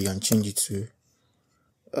env and change it to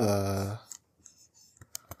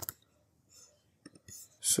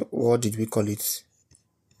so what did we call it?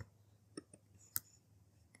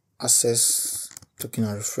 Access token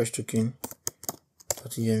and refresh token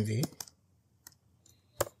dot env.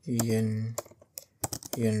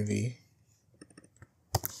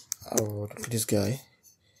 I'll do this guy,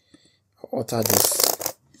 I'll alter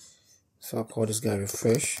this, so I'll call this guy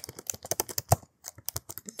refresh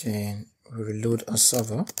Then we reload our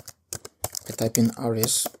server by typing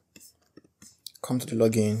rs, come to the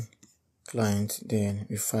login client, then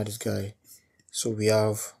we fire this guy. So we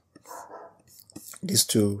have these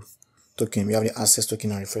two tokens. We have the access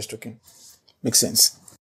token and refresh token. Makes sense.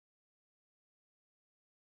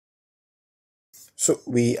 So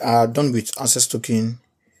we are done with access token,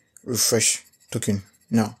 refresh token.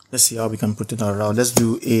 Now let's see how we can protect our route. Let's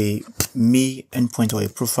do a me endpoint or a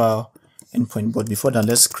profile endpoint, but before that,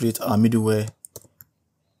 let's create our middleware.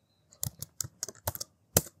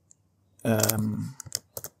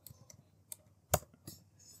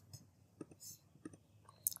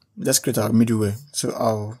 Let's create our middleware. So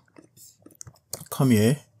I'll come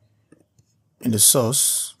here in the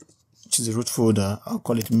source, which is the root folder. I'll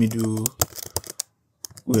call it middlewares.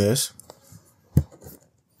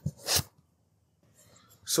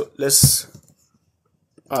 So let's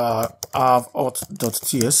have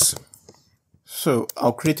auth.ts. So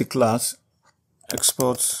I'll create a class,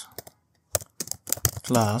 export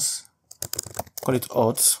class, call it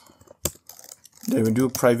auth. Then we do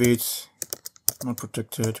private, not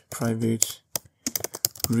protected, private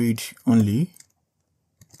read only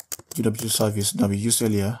GWT service that we used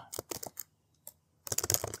earlier.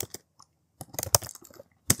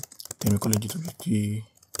 Then we call it GWT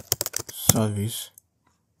service.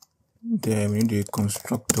 Then we need a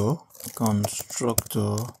constructor.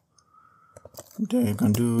 Then you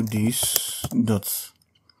can do this dot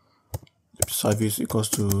service equals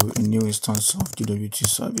to a new instance of GWT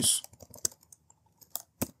service.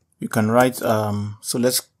 You can write so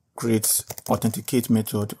let's create authenticate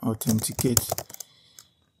method. Authenticate.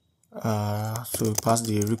 So pass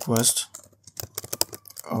the request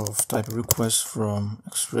of type request from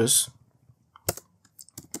express,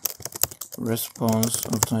 response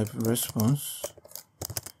of type response,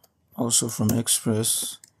 also from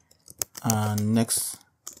express, and next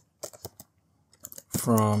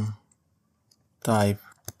from type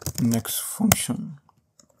next function.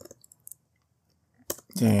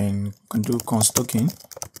 Then can do const token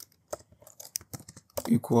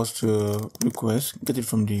equals to request, get it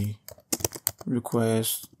from the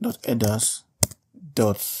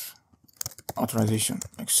request.headers.authorization,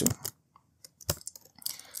 like so.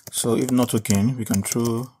 So if not token, we can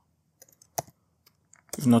throw,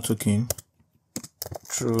 if not token,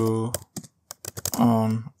 throw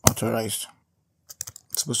unauthorized.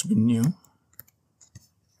 It's supposed to be new.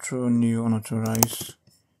 Throw new unauthorized.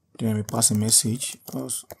 Then we pass a message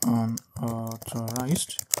as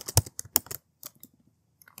unauthorized.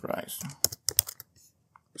 Right.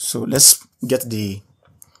 So let's get the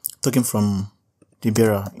token from the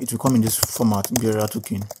bearer. It will come in this format, bearer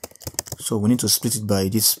token. So we need to split it by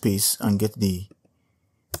this space and get the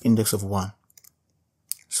index of 1.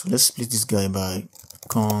 So let's split this guy by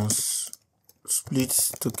const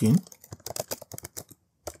split token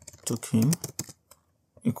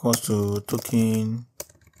equals to token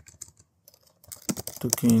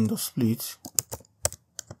dot split.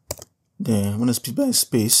 Then when I split by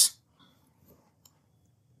space,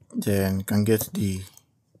 then you can get the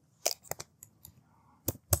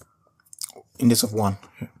index of 1.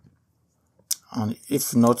 And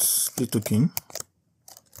if not split token,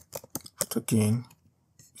 you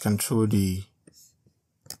can throw the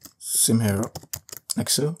same error, like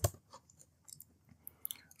so.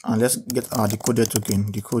 And let's get our decoded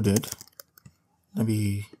token. Decoded, let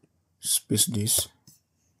me space this.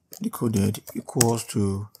 Decoded equals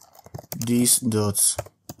to this dot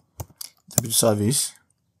service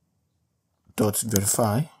dot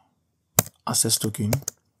verify access token.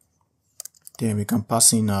 Then we can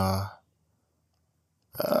pass in our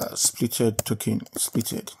splitted token.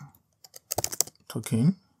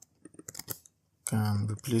 Can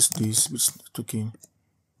replace this with token.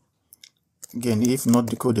 Again, if not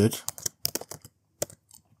decoded,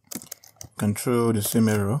 can throw the same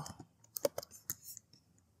error.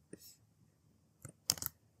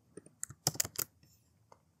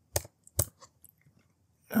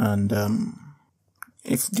 And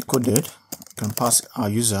if decoded, you can pass our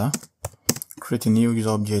user, create a new user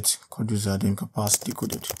object called user, then you can pass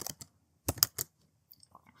decoded.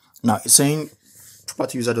 Now it's saying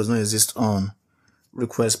property user does not exist on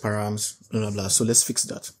request params, blah blah blah. So let's fix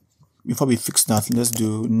that. Before we fix that, let's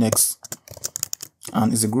do next.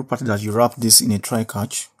 And it's a group pattern that you wrap this in a try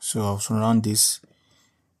catch. So I'll surround this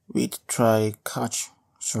with try catch,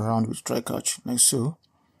 surround with try catch, like so.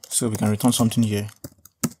 So we can return something here.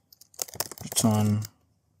 Return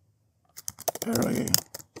error here.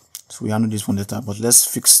 So we handle this one later, but let's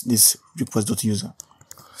fix this request.user.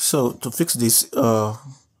 So to fix this,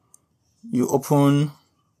 you open,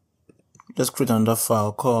 let's create another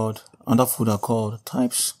file called another folder called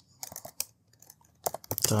types.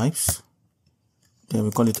 Then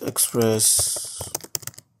we call it express.c.ts.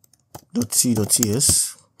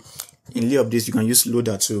 In lieu of this, you can use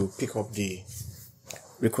loader to pick up the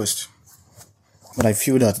request. But I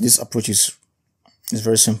feel that this approach is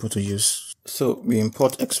very simple to use. So we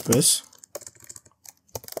import express.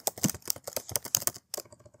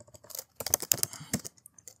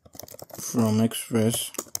 From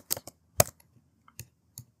express,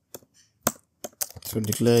 so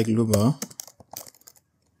declare global.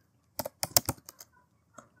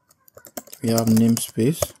 We have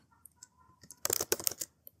namespace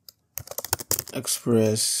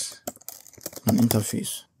express and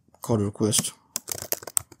interface called request.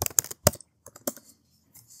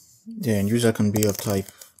 Then user can be of type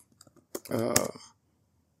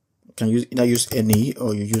can either use any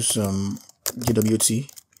or you use GWT.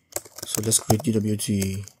 So let's create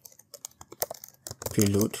GWT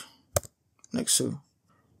payload like so.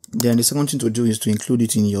 Then the second thing to do is to include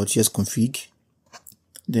it in your tsconfig.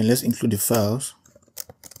 Then let's include the files.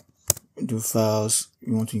 The files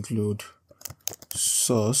you want to include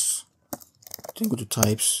source, then go to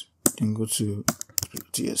types, then go to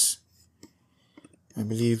ts. I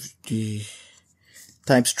believe the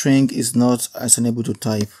type string is not assignable to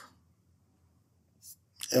type.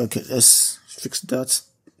 Okay, let's fix that.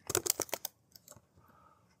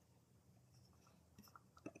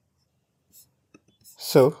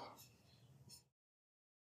 So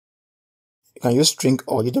you can use string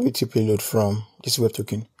or GWT payload from this web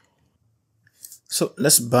token. So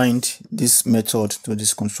let's bind this method to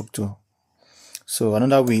this constructor. So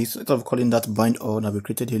another way, instead of calling that bind all that we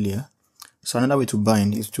created earlier, so another way to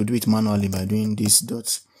bind is to do it manually by doing this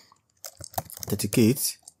dot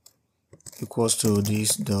authenticate equals to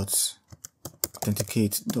this dot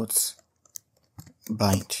authenticate dot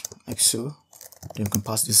bind like so. Then you can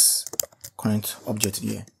pass this current object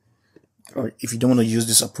here. Or if you don't want to use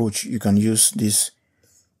this approach, you can use this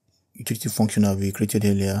utility function that we created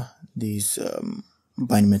earlier, this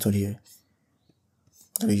bind method here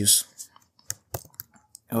that we use.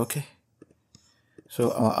 Okay,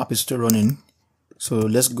 so our app is still running. So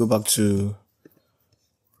let's go back to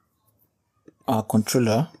our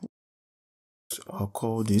controller. So I'll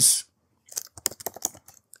call this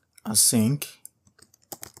async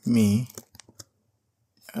me.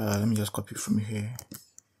 Let me just copy from here,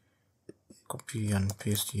 copy and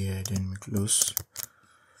paste here, then we close,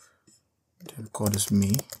 then we call this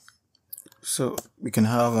me. So we can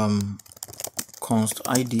have const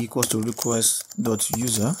id equals to request dot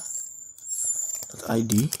user dot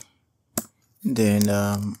id.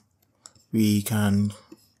 Then we can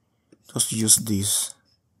just use this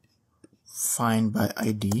find by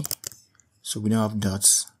id. So we don't have that,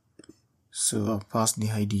 so I'll pass the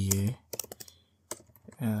id here.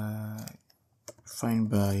 Find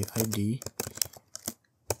by id.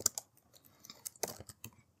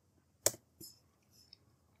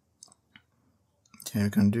 Then we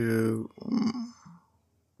can do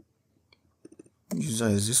user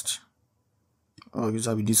exist or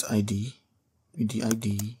user with this id, with the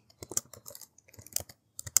id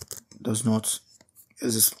does not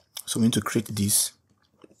exist. So we need to create this.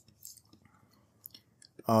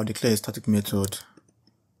 I'll declare a static method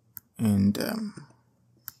and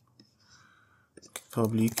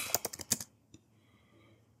public,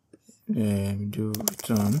 then we do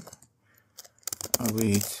return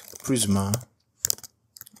await Prisma,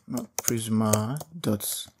 not Prisma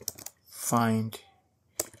dot find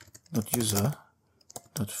dot user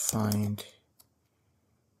dot find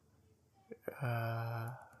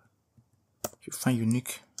you find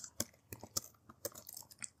unique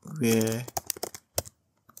where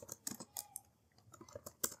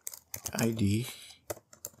id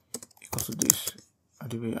equals to this.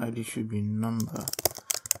 The way id should be number.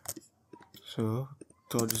 So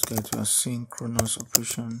tell this guy to asynchronous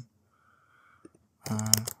operation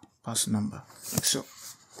and pass number like so.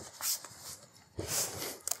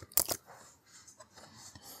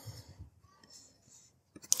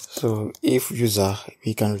 So if user,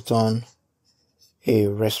 we can return a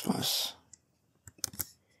response.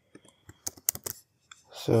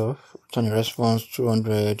 So return a response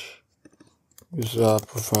 200 user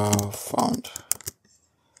profile found.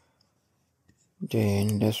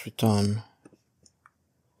 Then let's return,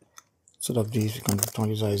 instead of this we can return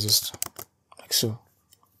user exist like so.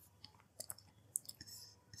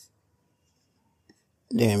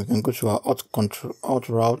 Then we can go to our alt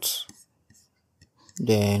route.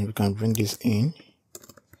 Then we can bring this in,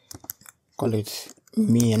 call it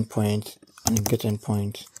me endpoint and get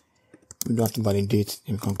endpoint. We don't have to validate,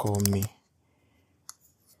 then we can call me.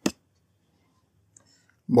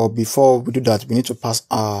 But before we do that, we need to pass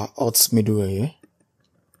our auth middleware here.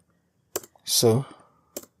 So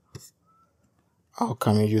how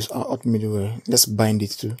can we use our auth middleware? Let's bind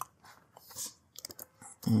it to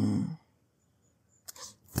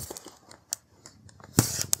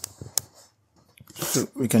so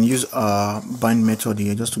we can use our bind method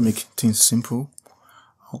here just to make things simple.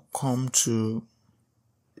 I'll come to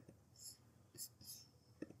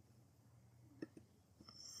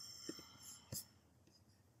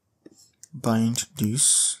bind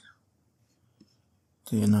this,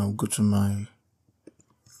 then I'll go to my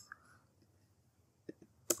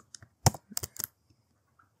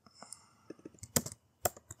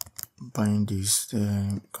bind this,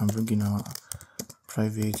 then can bring in our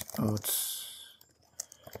private auth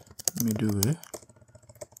middleware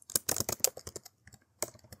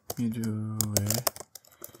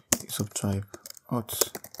is of type auth.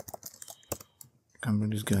 Can bring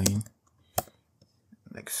this guy in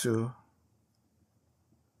like so.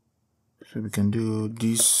 So we can do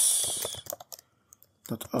this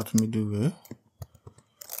dot auth middleware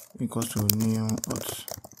equals to new auth.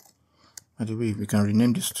 By the way, we can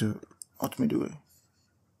rename this to auth middleware.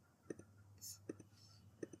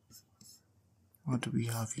 What do we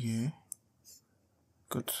have here?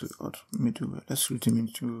 Got to auth middleware. Let's rename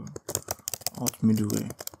into auth middleware.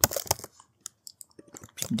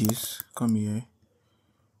 Pick this, come here,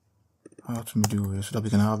 auth middleware, so that we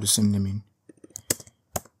can have the same naming.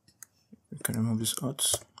 We can remove this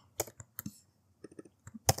auth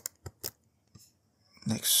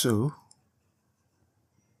like so.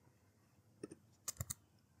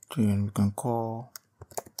 Then we can call,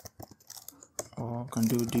 or can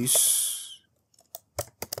do this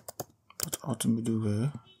dot auth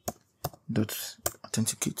middleware dot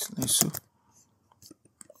authenticate like so.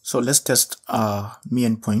 So let's test our me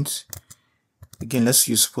endpoint. Again, let's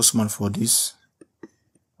use Postman for this.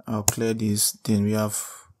 I'll clear this. Then we have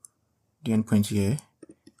the endpoint here.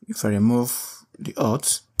 If I remove the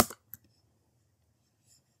auth,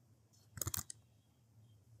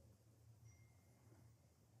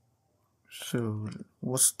 so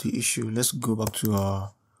what's the issue? Let's go back to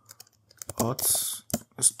our auth.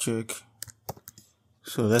 Let's check.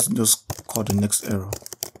 So let's just call the next error.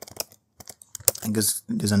 I guess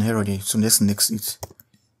there's an error there, so let's next it.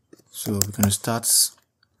 So we can restart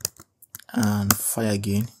and fire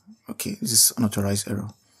again. Okay, this is unauthorized error.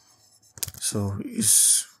 So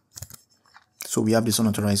we have this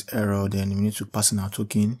unauthorized error. Then we need to pass in our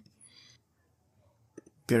token,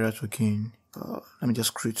 bearer token. Let me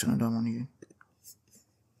just create another one here.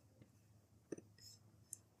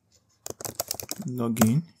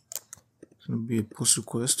 Login. It's going to be a post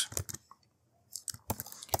request.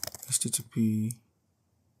 HTTP.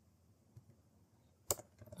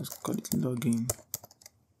 Let's call it login.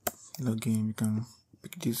 Login. We can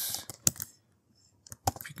pick this.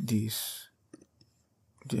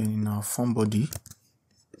 Then in our form body,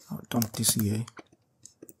 I'll dump this here.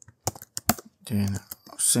 Then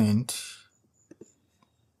I'll send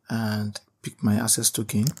and pick my access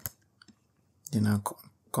token. Then I'll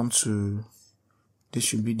come to this,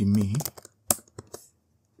 should be the me,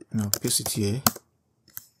 and I'll paste it here.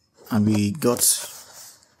 And we got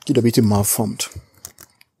GWT malformed.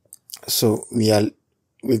 So we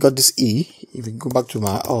got this E. If we go back to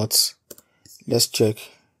my auth, let's check.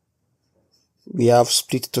 We have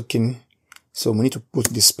split token, so we need to put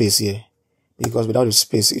the space here, because without the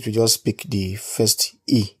space it will just pick the first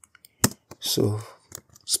E. So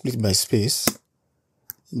split by space.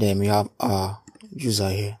 Then we have our user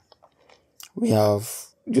here. We have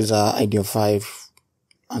user ID of 5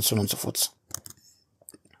 and so on and so forth.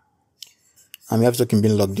 And we have token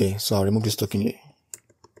being logged there, so I'll remove this token here.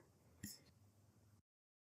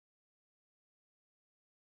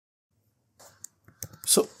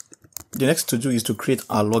 So the next to do is to create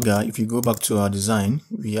our logger. If you go back to our design,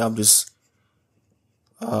 we have this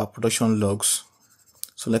production logs.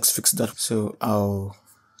 So let's fix that. So I'll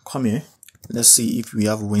come here. Let's see if we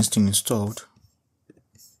have Winston installed.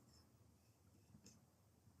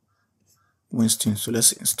 Winston. So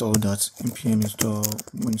let's install that. npm install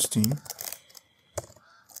Winston.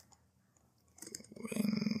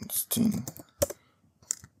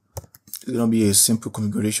 It's gonna be a simple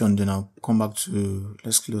configuration. Then I'll come back to,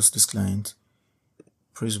 let's close this client.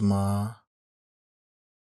 Prisma.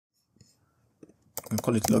 I'll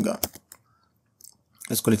call it logger.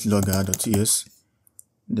 Let's call it logger.ts.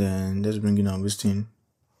 Then let's bring in our Winston.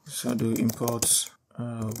 So I'll do import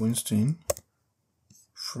Winston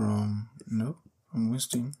from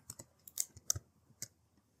Winston.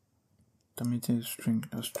 Terminated string,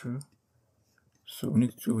 that's true. So we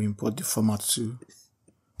need to import the format too.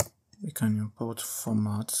 we can import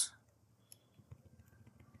format.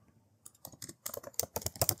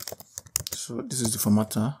 So this is the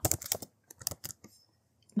formatter,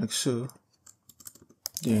 like so.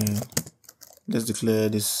 Then let's declare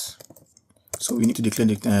this. So we need to declare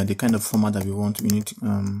the kind of format that we want. We need to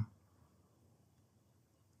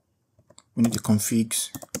config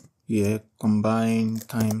here, combine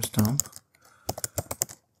timestamp,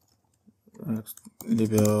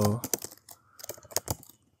 label,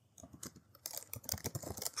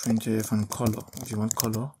 printf, and color. If you want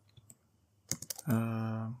color,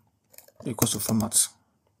 equals to formats.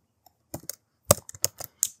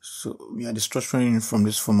 So we are destructuring from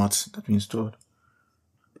this format that we installed.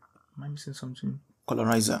 Am I missing something?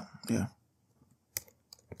 Colorizer, yeah.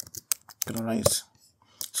 Colorize.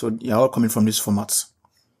 So they are all coming from this format.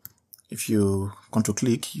 If you control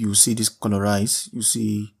click, you see this colorize, you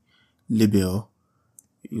see label,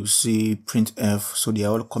 you see printf. So they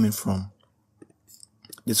are all coming from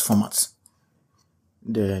this format.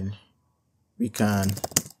 Then we can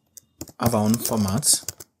have our own format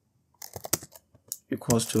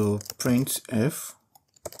equals to printf.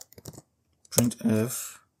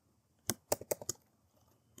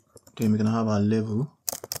 Then we can have our level,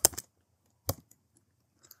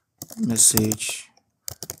 message,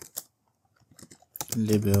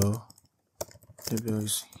 label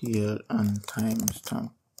is here, and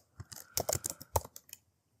timestamp,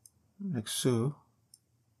 like so.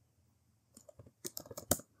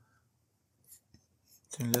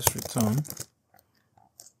 Then let's return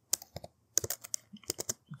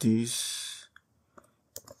this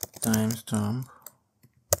timestamp.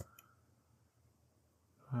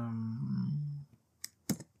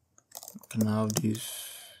 Can have this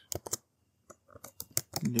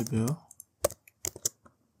label,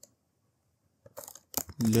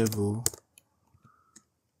 level,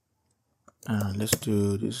 and let's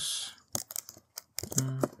do this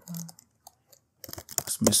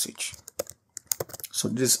as message. So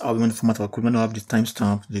this is how we want to format our code. We want to have the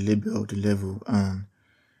timestamp, the label, the level, and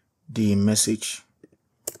the message,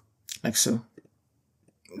 like so.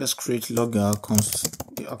 Let's create logger const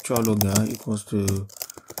the actual logger equals to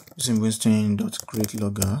using Winston.create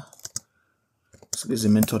logger. So this is a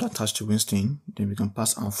method attached to Winston. Then we can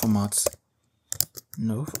pass our format,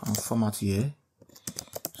 our format here.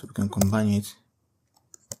 So we can combine it,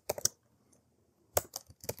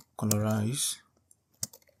 colorize,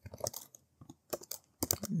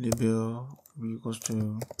 label equals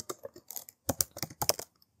to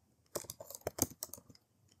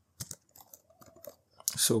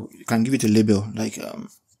so you can give it a label like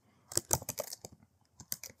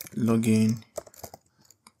login.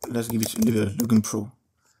 Let's give it a label login pro.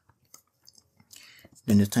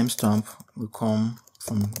 Then the timestamp will come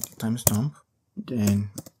from the timestamp.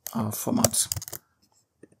 Then our format,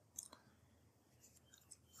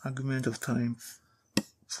 argument of time,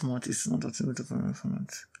 format is not attribute of our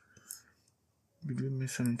format. Did we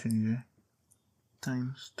miss anything here?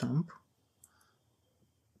 Timestamp.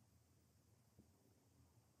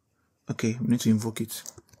 Okay, we need to invoke it.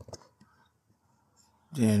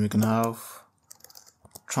 Then we can have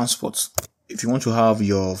transport. If you want to have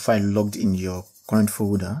your file logged in your current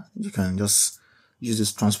folder, you can just use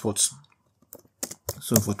this transport.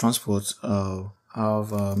 So for transport, I'll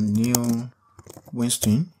have new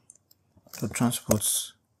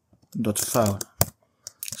Winston.transport.file.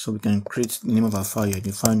 So we can create the name of our file here.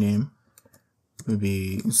 The file name will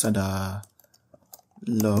be inside our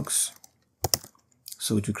logs.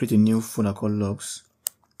 So to create a new folder called logs,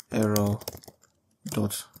 error.log,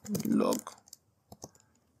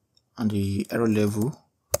 and the error level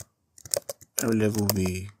will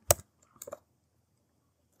be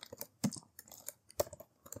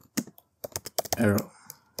error,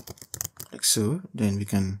 like so. Then we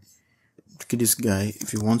can get this guy.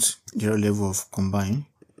 If you want the error level of combine,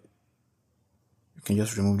 you can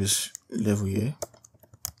just remove this level here.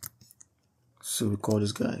 So we call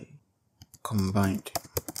this guy combined.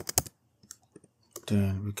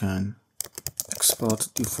 Then we can export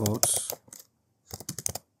default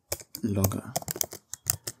logger.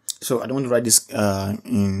 So I don't want to write this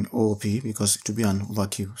in OOP because it will be an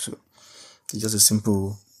overkill. So it's just a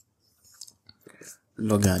simple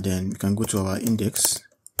logger. Then we can go to our index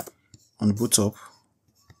on boot up.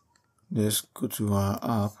 Let's go to our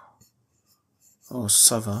app or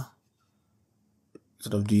server.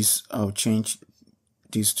 Instead of this, I'll change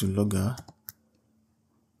this to logger.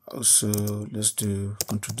 Also, let's do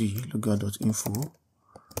Ctrl D, logger.info.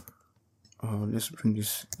 Let's bring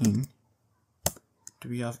this in. Do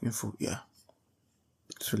we have info? Yeah.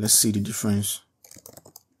 So let's see the difference.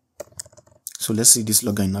 So let's see this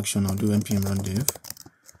logger in action. I'll do npm run dev.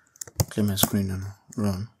 clear my screen and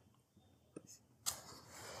run.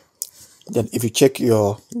 Then if you check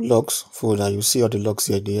your logs folder, you see all the logs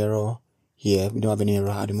here, the error here. We don't have any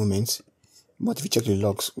error at the moment. But if you check the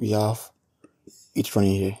logs, we have it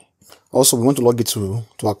running here. Also, we want to log it to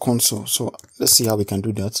our console. So let's see how we can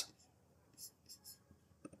do that.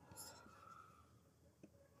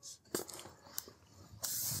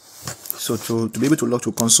 So to be able to log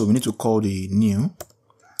to console, we need to call the new.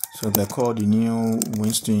 So if I call the new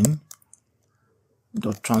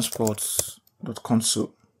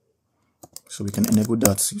Winston.transport.console. So we can enable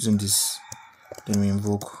that using this. Then we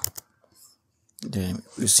invoke. Then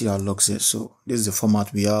we see our logs here. So this is the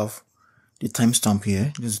format. We have the timestamp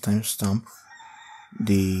here. This is the timestamp.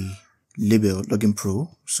 The label login pro.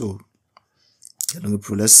 So login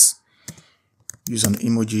pro. Let's use an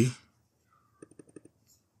emoji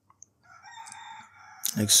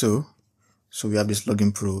like so. So we have this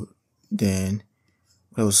login pro. Then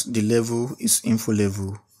what else? The level is info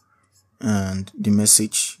level, and the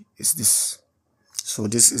message is this. So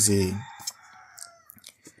this is a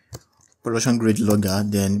production grade logger.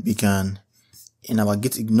 Then we can, in our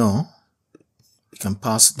git ignore, we can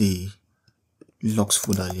pass the logs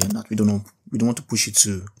folder here. That we don't want to push it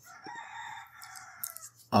to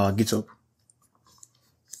our GitHub.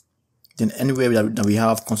 Then anywhere that we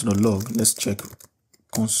have console.log, let's check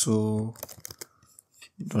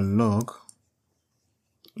console.log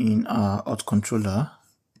in our auth controller.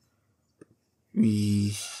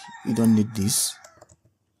 We don't need this.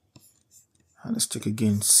 Let's check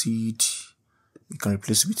again. Seed, we can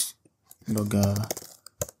replace with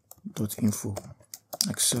logger.info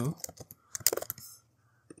like so.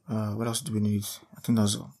 What else do we need? I think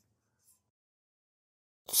that's all.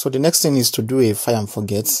 So the next thing is to do a fire and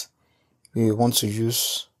forget. We want to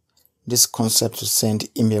use this concept to send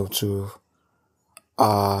email to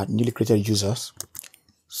our newly created users.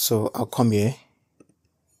 So I'll come here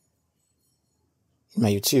in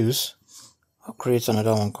my utils. I'll create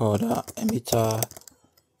another one called emitter.ts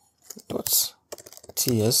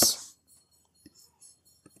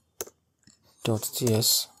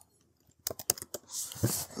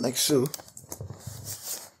like so.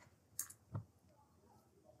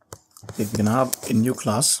 We can have a new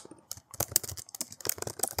class,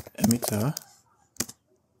 emitter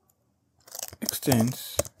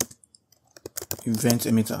extends event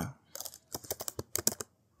emitter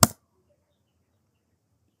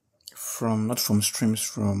from, not from streams,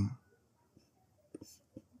 from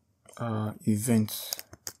events.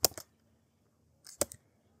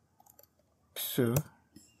 So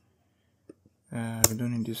we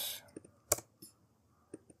don't need this.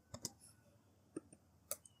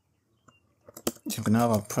 You can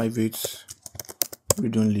have a private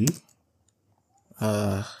read only.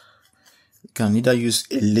 You can either use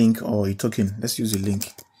a link or a token. Let's use a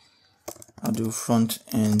link. I'll do front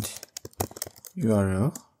end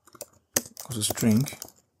URL equals a string,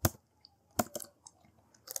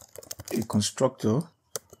 a constructor,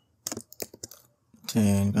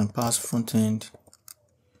 then you can pass front end,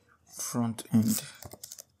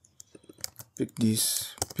 pick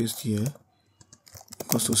this, paste here,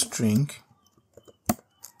 equals to string,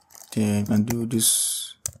 then you can do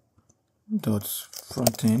this dot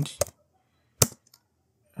front end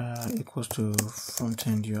equals to front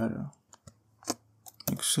end URL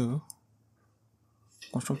like so.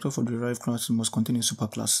 Constructor for derived class must contain a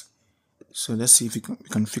superclass. So let's see if we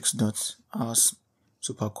can fix that as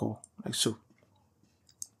supercore like so.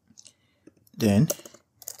 Then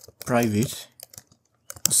private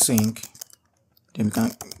async. Then we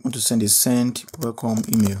want to send a send welcome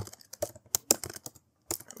email.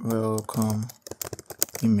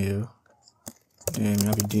 Then we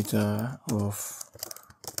have the data of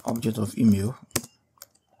object of email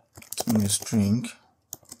in a string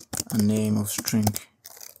and name of string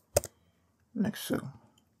like so.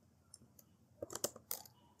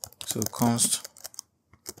 So const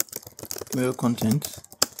email content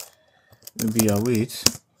will be await.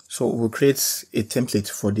 So we'll create a template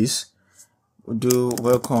for this. We'll do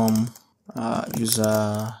welcome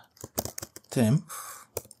user temp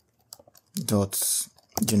dot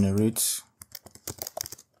generate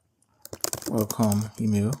welcome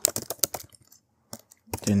email.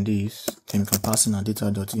 Then this, then we can pass in our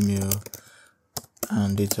data dot email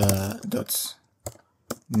and data dot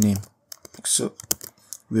name. So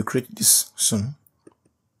we'll create this soon.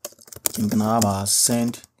 We can have our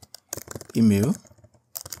send email.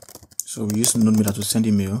 So we use NodeMeter to send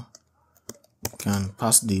email. We can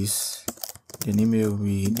pass this. Then email will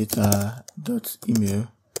be data dot email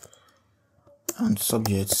and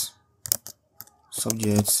subject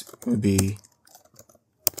will be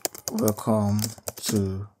welcome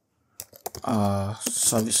to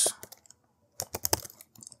service.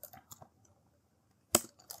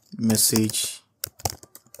 Message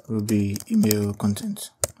will be email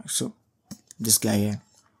content. So this guy here.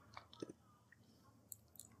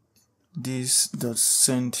 This dot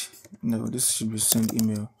send, no, this should be send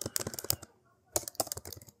email.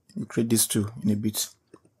 We create these two in a bit.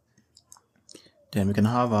 Then we can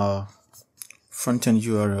have our front-end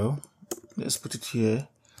URL. Let's put it here.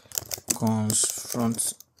 Const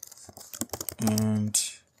front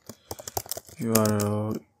end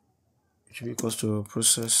URL should be equals to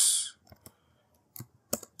process.env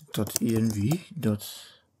dot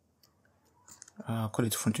call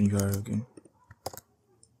it front-end URL again.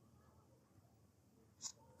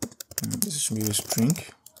 This should be a string.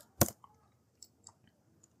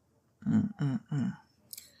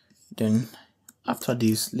 Then after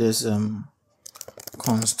this, let's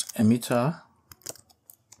const emitter,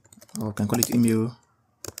 or we can call it email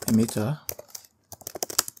emitter,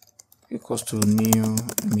 equals to new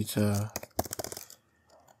emitter.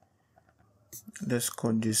 Let's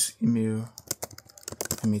call this email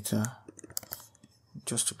emitter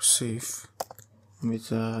just to be safe.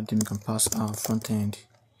 Emitter, then we can pass our front end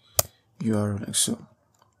URL like so.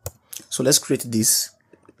 So let's create this,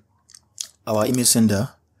 our email sender.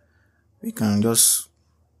 We can just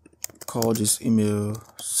call this email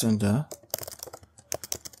sender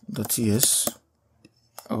 .ts,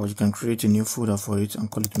 or you can create a new folder for it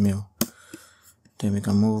and call it mail. Then we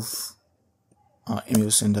can move our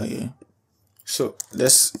email sender here. So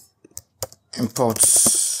let's import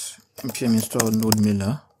npm install node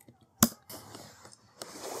mailer,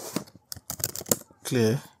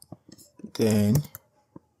 clear. Then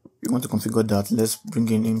we want to configure that. Let's bring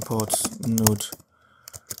in import node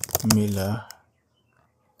mailer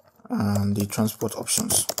and the transport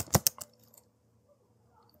options.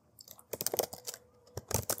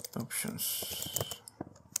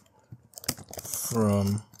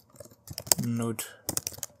 From node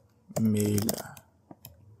mailer,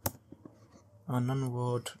 a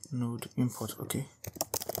non-word node import. Okay,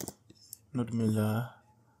 node mailer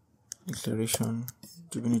declaration.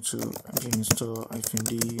 Do we need to install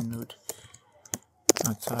 -d node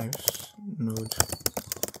types node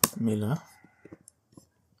mailer?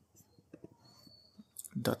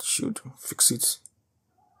 That should fix it.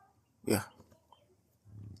 Yeah.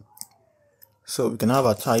 So we can have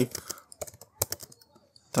a type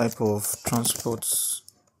of transport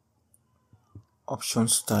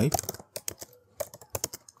options type.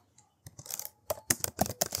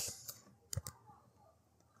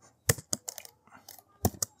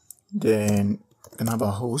 Then we can have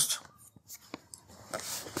a host.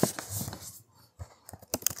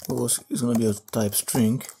 Host is going to be of type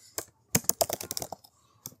string.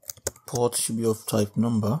 Port should be of type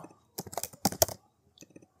number.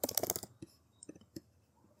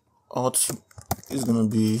 Auth is going to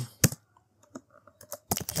be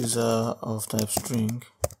user of type string,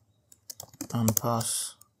 and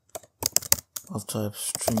pass of type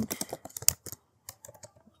string,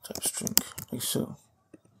 like so.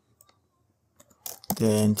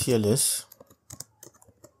 Then TLS,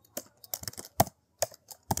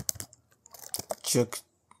 check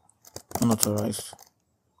unauthorized,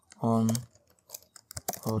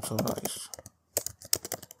 unauthorized,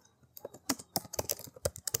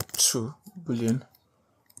 2 boolean.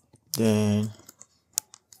 Then we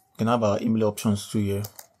can have our email options too here.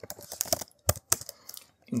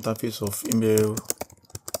 Interface of email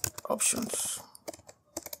options.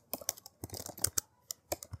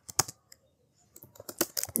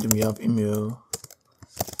 Then we have email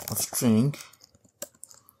of string.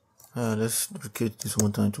 Let's duplicate this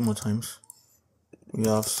one time, 2 more times. We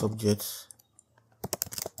have subject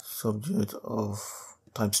of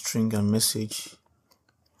type string, and message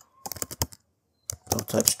of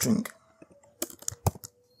type string.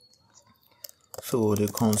 So the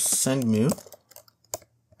const send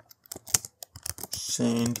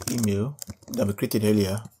email that we created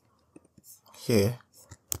earlier here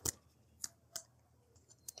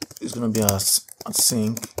is going to be as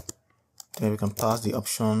sync. Then we can pass the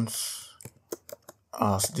options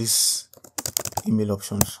as this email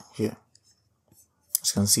options here. As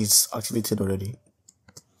you can see, it's activated already.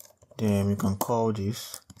 Then we can call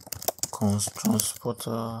this const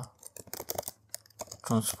transporter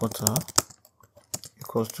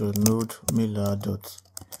equals to node mailer dot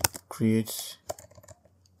create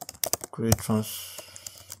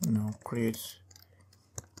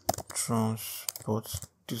transport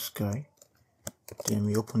this guy. Then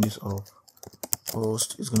we open this up.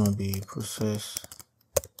 Host is gonna be process.env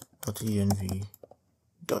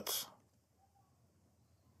dot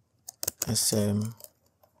sm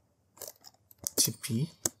SMTP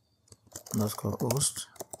underscore host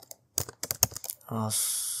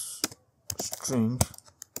as string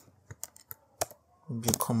will be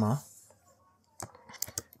a comma.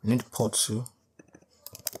 We need port too.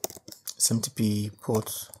 SMTP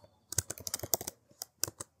port.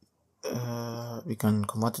 We can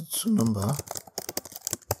convert it to number.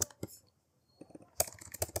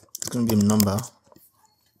 It's going to be a number.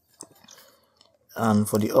 And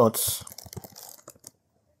for the auth,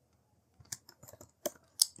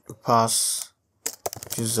 we pass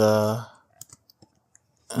user,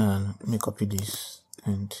 and let me copy this,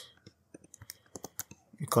 and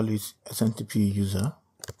we call it SMTP user.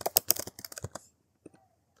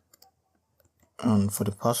 And for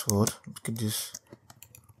the password, look at this,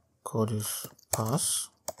 code is pass,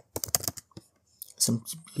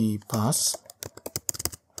 SMTP pass.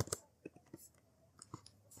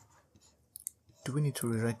 Do we need to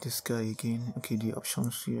rewrite this guy again? Okay, the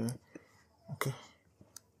options here. Okay.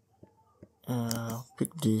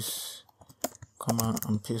 Pick this, comma,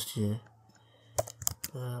 and paste here.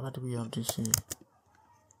 What do we have this here?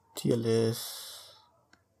 TLS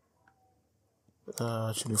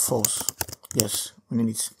should be false. Yes, we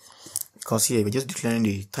need it. Because here we're just declaring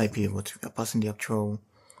the type here, but we are passing the actual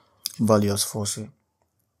value as false here.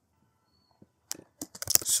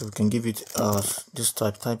 So we can give it as this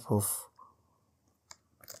type of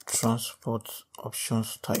transport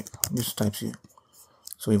options type, this type here.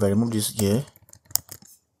 So if I remove this here,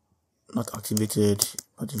 not activated,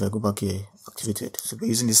 but if I go back here, activated. So we're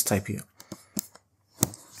using this type here.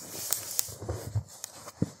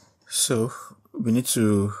 So we need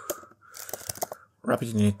to wrap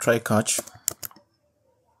it in a try catch.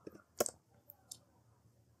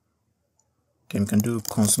 Then we can do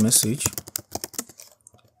const message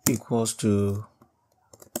equals to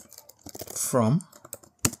from.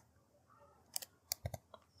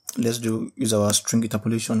 Let's use our string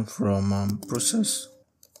interpolation from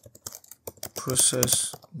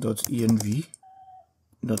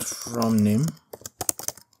process.env.from name.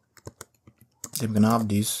 Then we're gonna have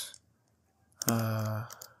this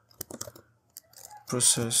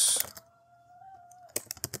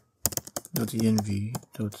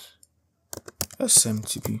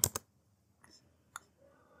process.env.smtp.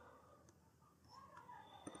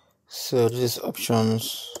 So this is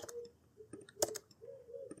options.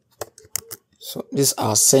 So these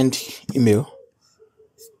are send email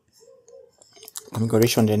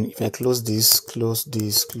configuration. Then if I close this, just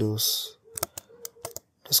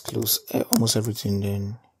close almost everything.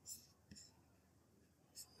 Then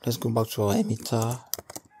let's go back to our emitter.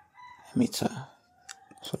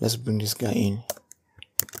 So let's bring this guy in.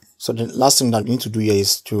 So the last thing that we need to do here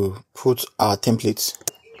is to put our templates.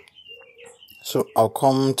 So I'll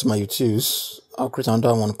come to my utils. I'll create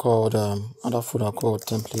another one called another folder called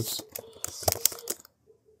templates.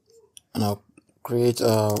 And I'll create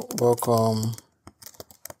a welcome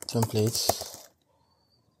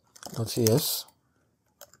templates.ts,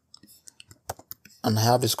 and I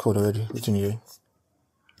have this code already written here.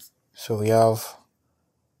 So we have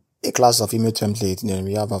a class of email template, then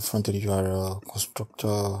we have a front-end URL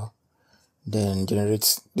constructor, then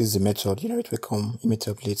generates, this is the method, generate welcome email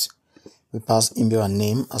templates. We pass email and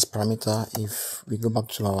name as parameter. If we go back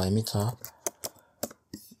to our emitter,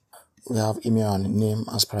 we have email and name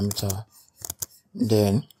as parameter.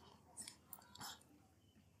 Then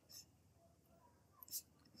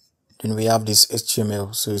we have this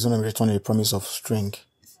HTML, so it's going to return a promise of string.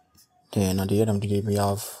 Then at the end of the day, we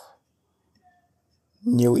have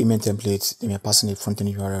new email template. Then we are passing a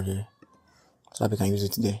front-end URL there, so that we can use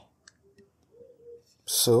it today.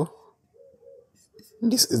 So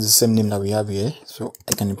this is the same name that we have here, so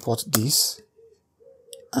I can import this,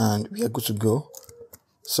 and we are good to go.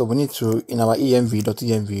 So we need to, in our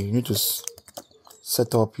env.env, you need to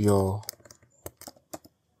set up your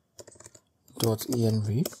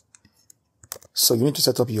 .env. So you need to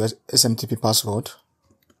set up your SMTP password.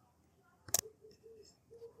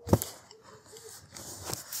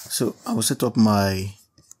 So I will set up my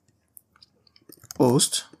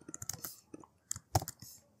host,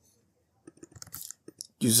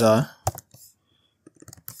 user,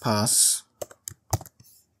 pass,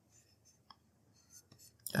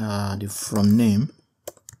 the from name,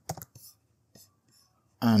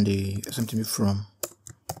 and the SMTP from.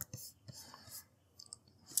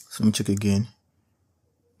 So let me check again.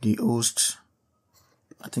 The host,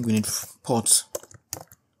 I think we need ports,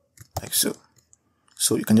 like so.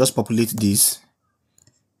 So you can just populate this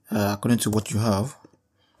according to what you have,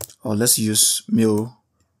 or let's use mail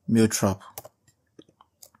trap.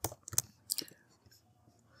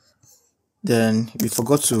 Then we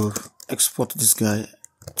forgot to export this guy.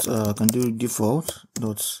 I can do default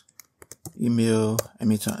dot email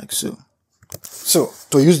emitter like so. So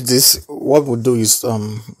to use this, what we'll do is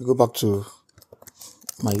we go back to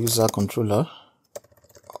my user controller,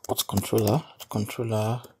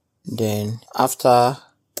 controller. Then after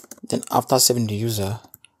saving the user,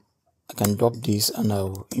 I can drop this and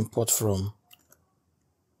I'll import from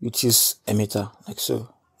which is emitter like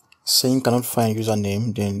so. Saying cannot find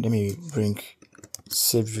username, then let me bring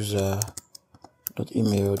save user dot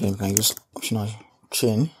email, then we can use optional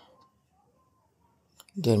chain.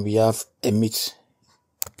 Then we have emit.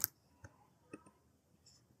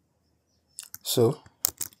 So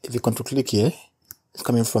if you control click here, it's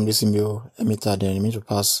coming from this email emitter, then it means to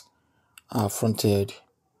pass our front-end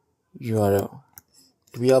URL.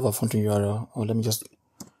 Do we have a front-end URL? Or let me just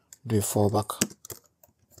do a fallback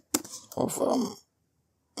of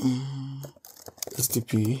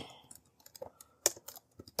HTTP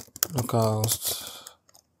localhost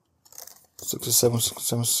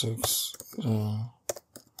 67676.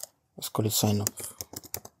 Let's call it sign up.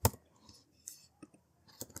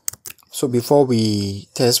 So before we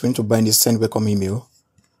test, we need to bind this send welcome email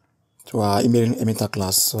to our email emitter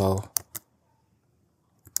class. So I'll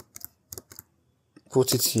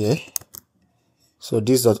put it here. So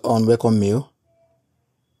this dot on welcome mail.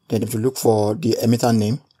 Then if you look for the emitter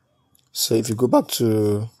name, so if you go back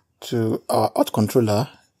to our auth controller,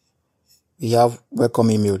 we have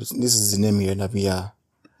welcome email. This is the name here that we are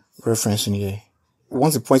referencing here.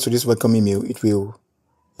 Once it points to this welcome email, it will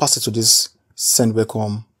pass it to this send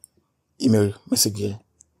welcome email message here.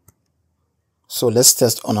 So let's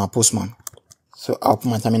test on our postman. So I'll put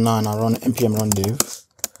my terminal and I'll run npm run dev.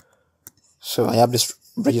 So I have this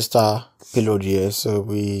register payload here, so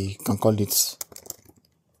we can call it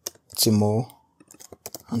Timo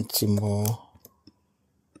and Timo.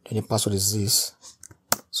 Then the password is this.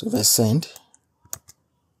 So if I send,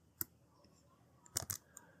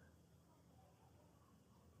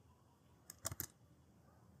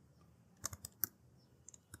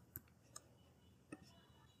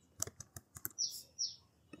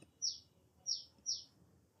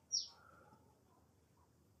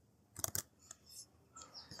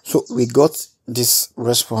 so we got this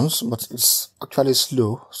response, but it's actually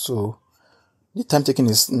slow. So the time taken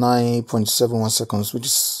is 9.71 seconds, which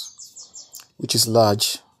is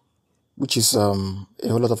large, which is a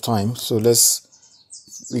whole lot of time. So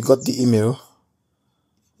we got the email.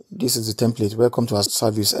 This is the template. Welcome to our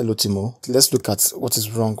service. Hello Timo. Let's look at what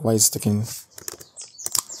is wrong. Why it's taking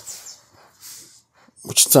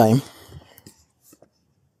much time.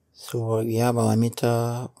 So we have our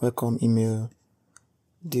emitter welcome email.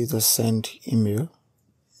 This is the send email.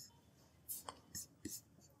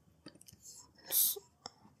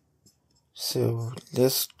 So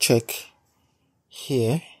let's check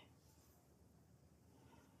here.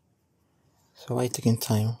 So why taking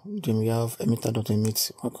time? Then we have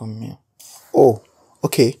emitter.emit welcome mail. Oh,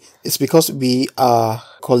 okay. It's because we are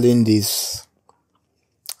calling this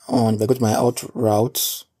on. If I go to my out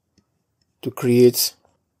route to create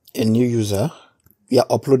a new user, we are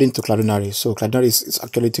uploading to Cloudinary. So Cloudinary is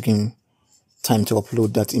actually taking time to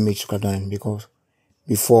upload that image to Cloudinary because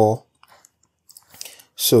before.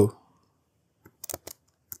 So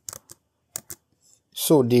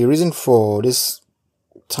the reason for this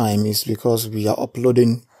time is because we are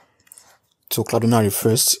uploading to Cloudinary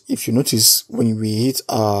first. If you notice, when we hit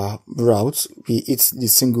our route, we hit the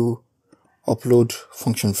single upload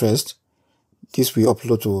function first. This we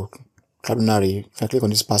upload to Cloudinary. If I click on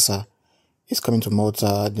this parser, it's coming to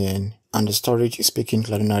Multer, then, and the storage is picking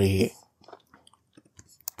Cloudinary here.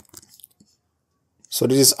 So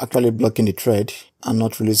this is actually blocking the thread and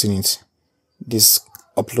not releasing it. This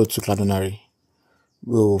upload to Cloudinary.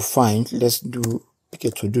 We'll find, let's do pick a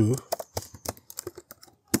to do.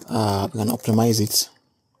 We can optimize it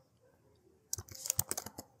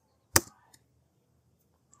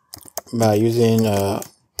by using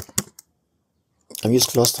can use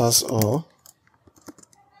clusters or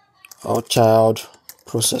child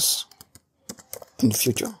process in the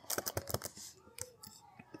future.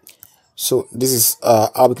 So this is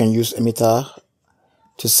how we can use emitter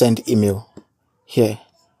to send email here.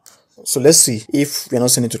 So let's see if we're not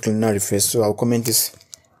sending to Cloudinary first. So I'll comment this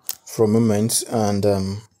for a moment and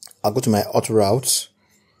I'll go to my auto route.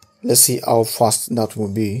 Let's see how fast that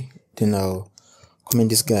will be. Then I'll comment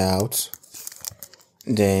this guy out.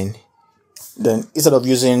 Then instead of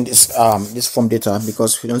using this form data,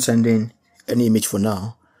 because we don't send in any image for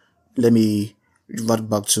now, let me revert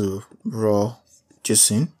back to raw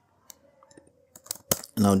JSON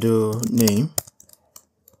and I'll do name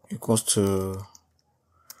equals to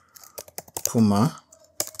Puma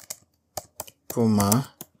Puma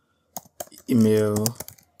email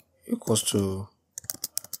equals to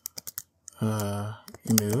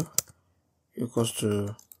email equals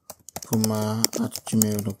to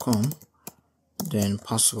puma@gmail.com, then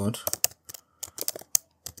password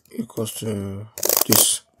equals to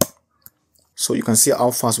this. So you can see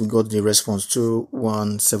how fast we got the response,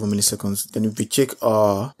 217 milliseconds. Then if we check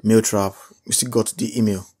our mail trap, we still got the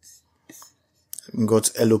email. We got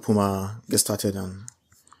hello Puma, get started, and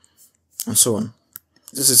so on.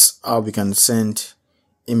 This is how we can send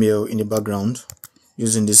email in the background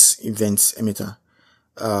using this event emitter.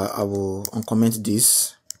 I will uncomment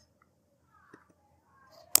this,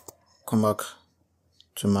 come back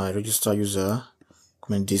to my register user,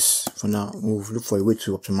 comment this. For now, we'll look for a way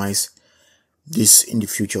to optimize this in the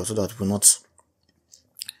future so that it will not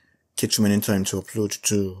take too many time to upload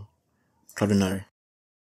to Cloudinary.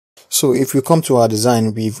 So if we come to our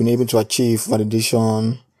design, we've been able to achieve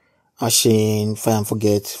validation, hashing, fire and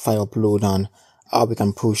forget, file upload, and how we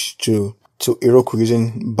can push to Heroku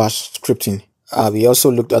using bash scripting. We also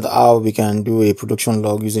looked at how we can do a production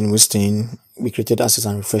log using Wisting. We created access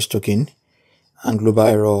and refresh token and global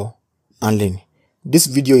error handling. This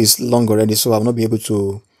video is long already, so I will not be able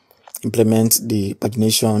to implement the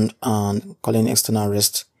pagination and calling external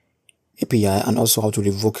REST API, and also how to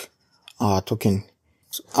revoke our token.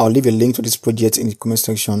 So I'll leave a link to this project in the comment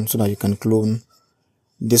section so that you can clone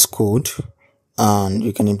this code and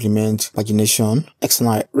you can implement pagination,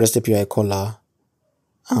 external REST API caller,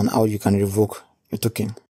 and how you can revoke your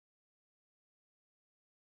token.